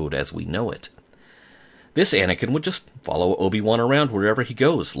Jedi Code as we know it. This Anakin would just follow Obi-Wan around wherever he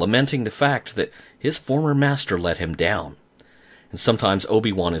goes, lamenting the fact that his former master let him down. And sometimes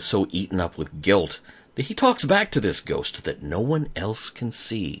Obi-Wan is so eaten up with guilt that he talks back to this ghost that no one else can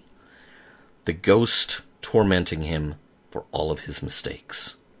see. The ghost tormenting him for all of his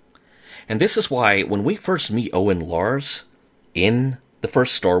mistakes. And this is why when we first meet Owen Lars in the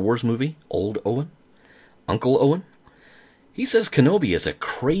first Star Wars movie, Old Owen, Uncle Owen, he says Kenobi is a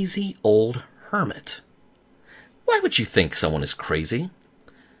crazy old hermit. Why would you think someone is crazy?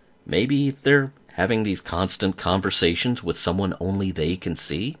 Maybe if they're having these constant conversations with someone only they can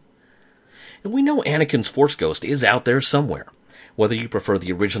see? And we know Anakin's Force Ghost is out there somewhere. Whether you prefer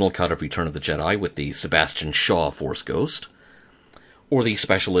the original cut of Return of the Jedi with the Sebastian Shaw Force Ghost, or the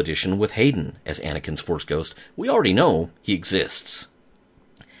special edition with Hayden as Anakin's Force Ghost, we already know he exists.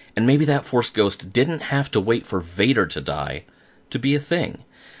 And maybe that Force Ghost didn't have to wait for Vader to die to be a thing.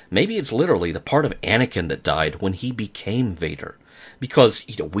 Maybe it's literally the part of Anakin that died when he became Vader. Because,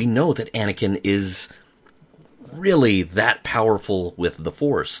 we know that Anakin is really that powerful with the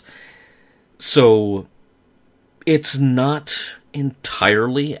Force. So, it's not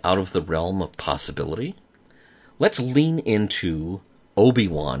entirely out of the realm of possibility. Let's lean into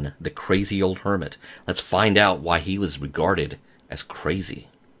Obi-Wan, the crazy old hermit. Let's find out why he was regarded as crazy.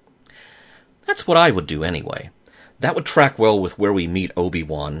 That's what I would do anyway. That would track well with where we meet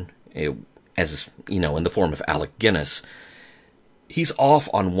Obi-Wan, as, in the form of Alec Guinness. He's off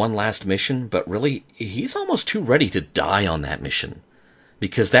on one last mission, but really, he's almost too ready to die on that mission,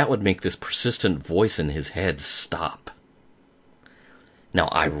 because that would make this persistent voice in his head stop. Now,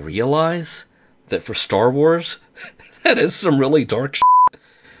 I realize that for Star Wars, that is some really dark shit,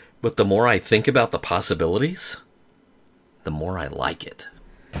 but the more I think about the possibilities, the more I like it.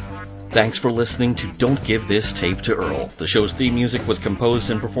 Thanks for listening to Don't Give This Tape to Earl. The show's theme music was composed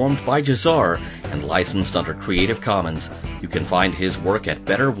and performed by Jazar and licensed under Creative Commons. You can find his work at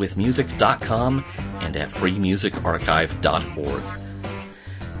betterwithmusic.com and at freemusicarchive.org.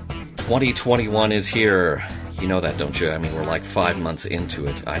 2021 is here. You know that, don't you? I mean, we're like 5 months into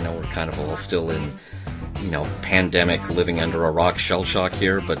it. I know we're kind of all still in, pandemic, living under a rock shell shock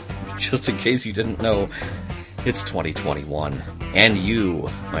here, but just in case you didn't know, it's 2021. And you,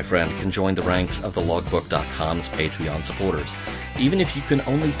 my friend, can join the ranks of the Logbook.com's Patreon supporters. Even if you can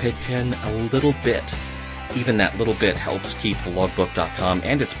only pitch in a little bit, even that little bit helps keep the Logbook.com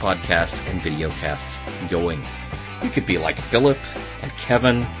and its podcasts and videocasts going. You could be like Philip, and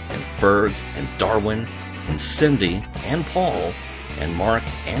Kevin, and Ferg, and Darwin, and Cindy, and Paul, and Mark,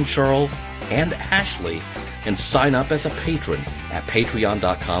 and Charles, and Ashley, and sign up as a patron at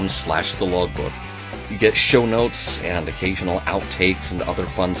patreon.com/thelogbook. You get show notes and occasional outtakes and other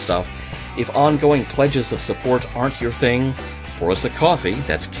fun stuff. If ongoing pledges of support aren't your thing, pour us a coffee,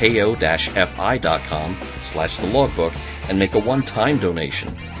 that's ko-fi.com/thelogbook, and make a one-time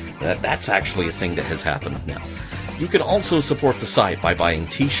donation. That's actually a thing that has happened now. You can also support the site by buying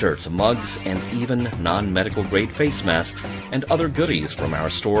t-shirts, mugs, and even non-medical grade face masks and other goodies from our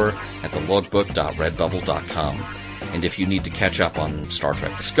store at thelogbook.redbubble.com. And if you need to catch up on Star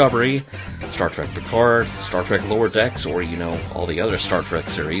Trek Discovery, Star Trek Picard, Star Trek Lower Decks, or, all the other Star Trek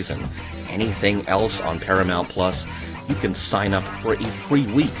series and anything else on Paramount Plus, you can sign up for a free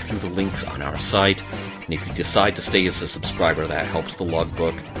week through the links on our site. And if you decide to stay as a subscriber, that helps the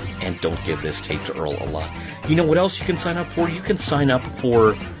Logbook. And don't give this tape to Earl a lot. You know what else you can sign up for? You can sign up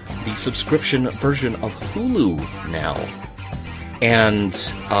for the subscription version of Hulu now. And,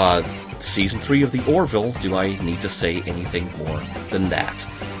 Season 3 of The Orville, do I need to say anything more than that?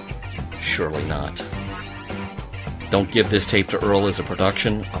 Surely not. Don't Give This Tape to Earl is a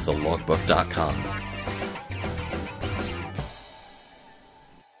production of thelogbook.com.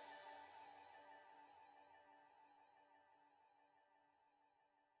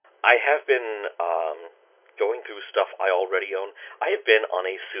 I have been going through stuff I already own. I have been on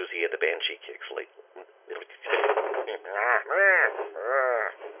a Susie and the Banshee kick lately.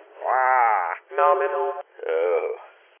 Nominal.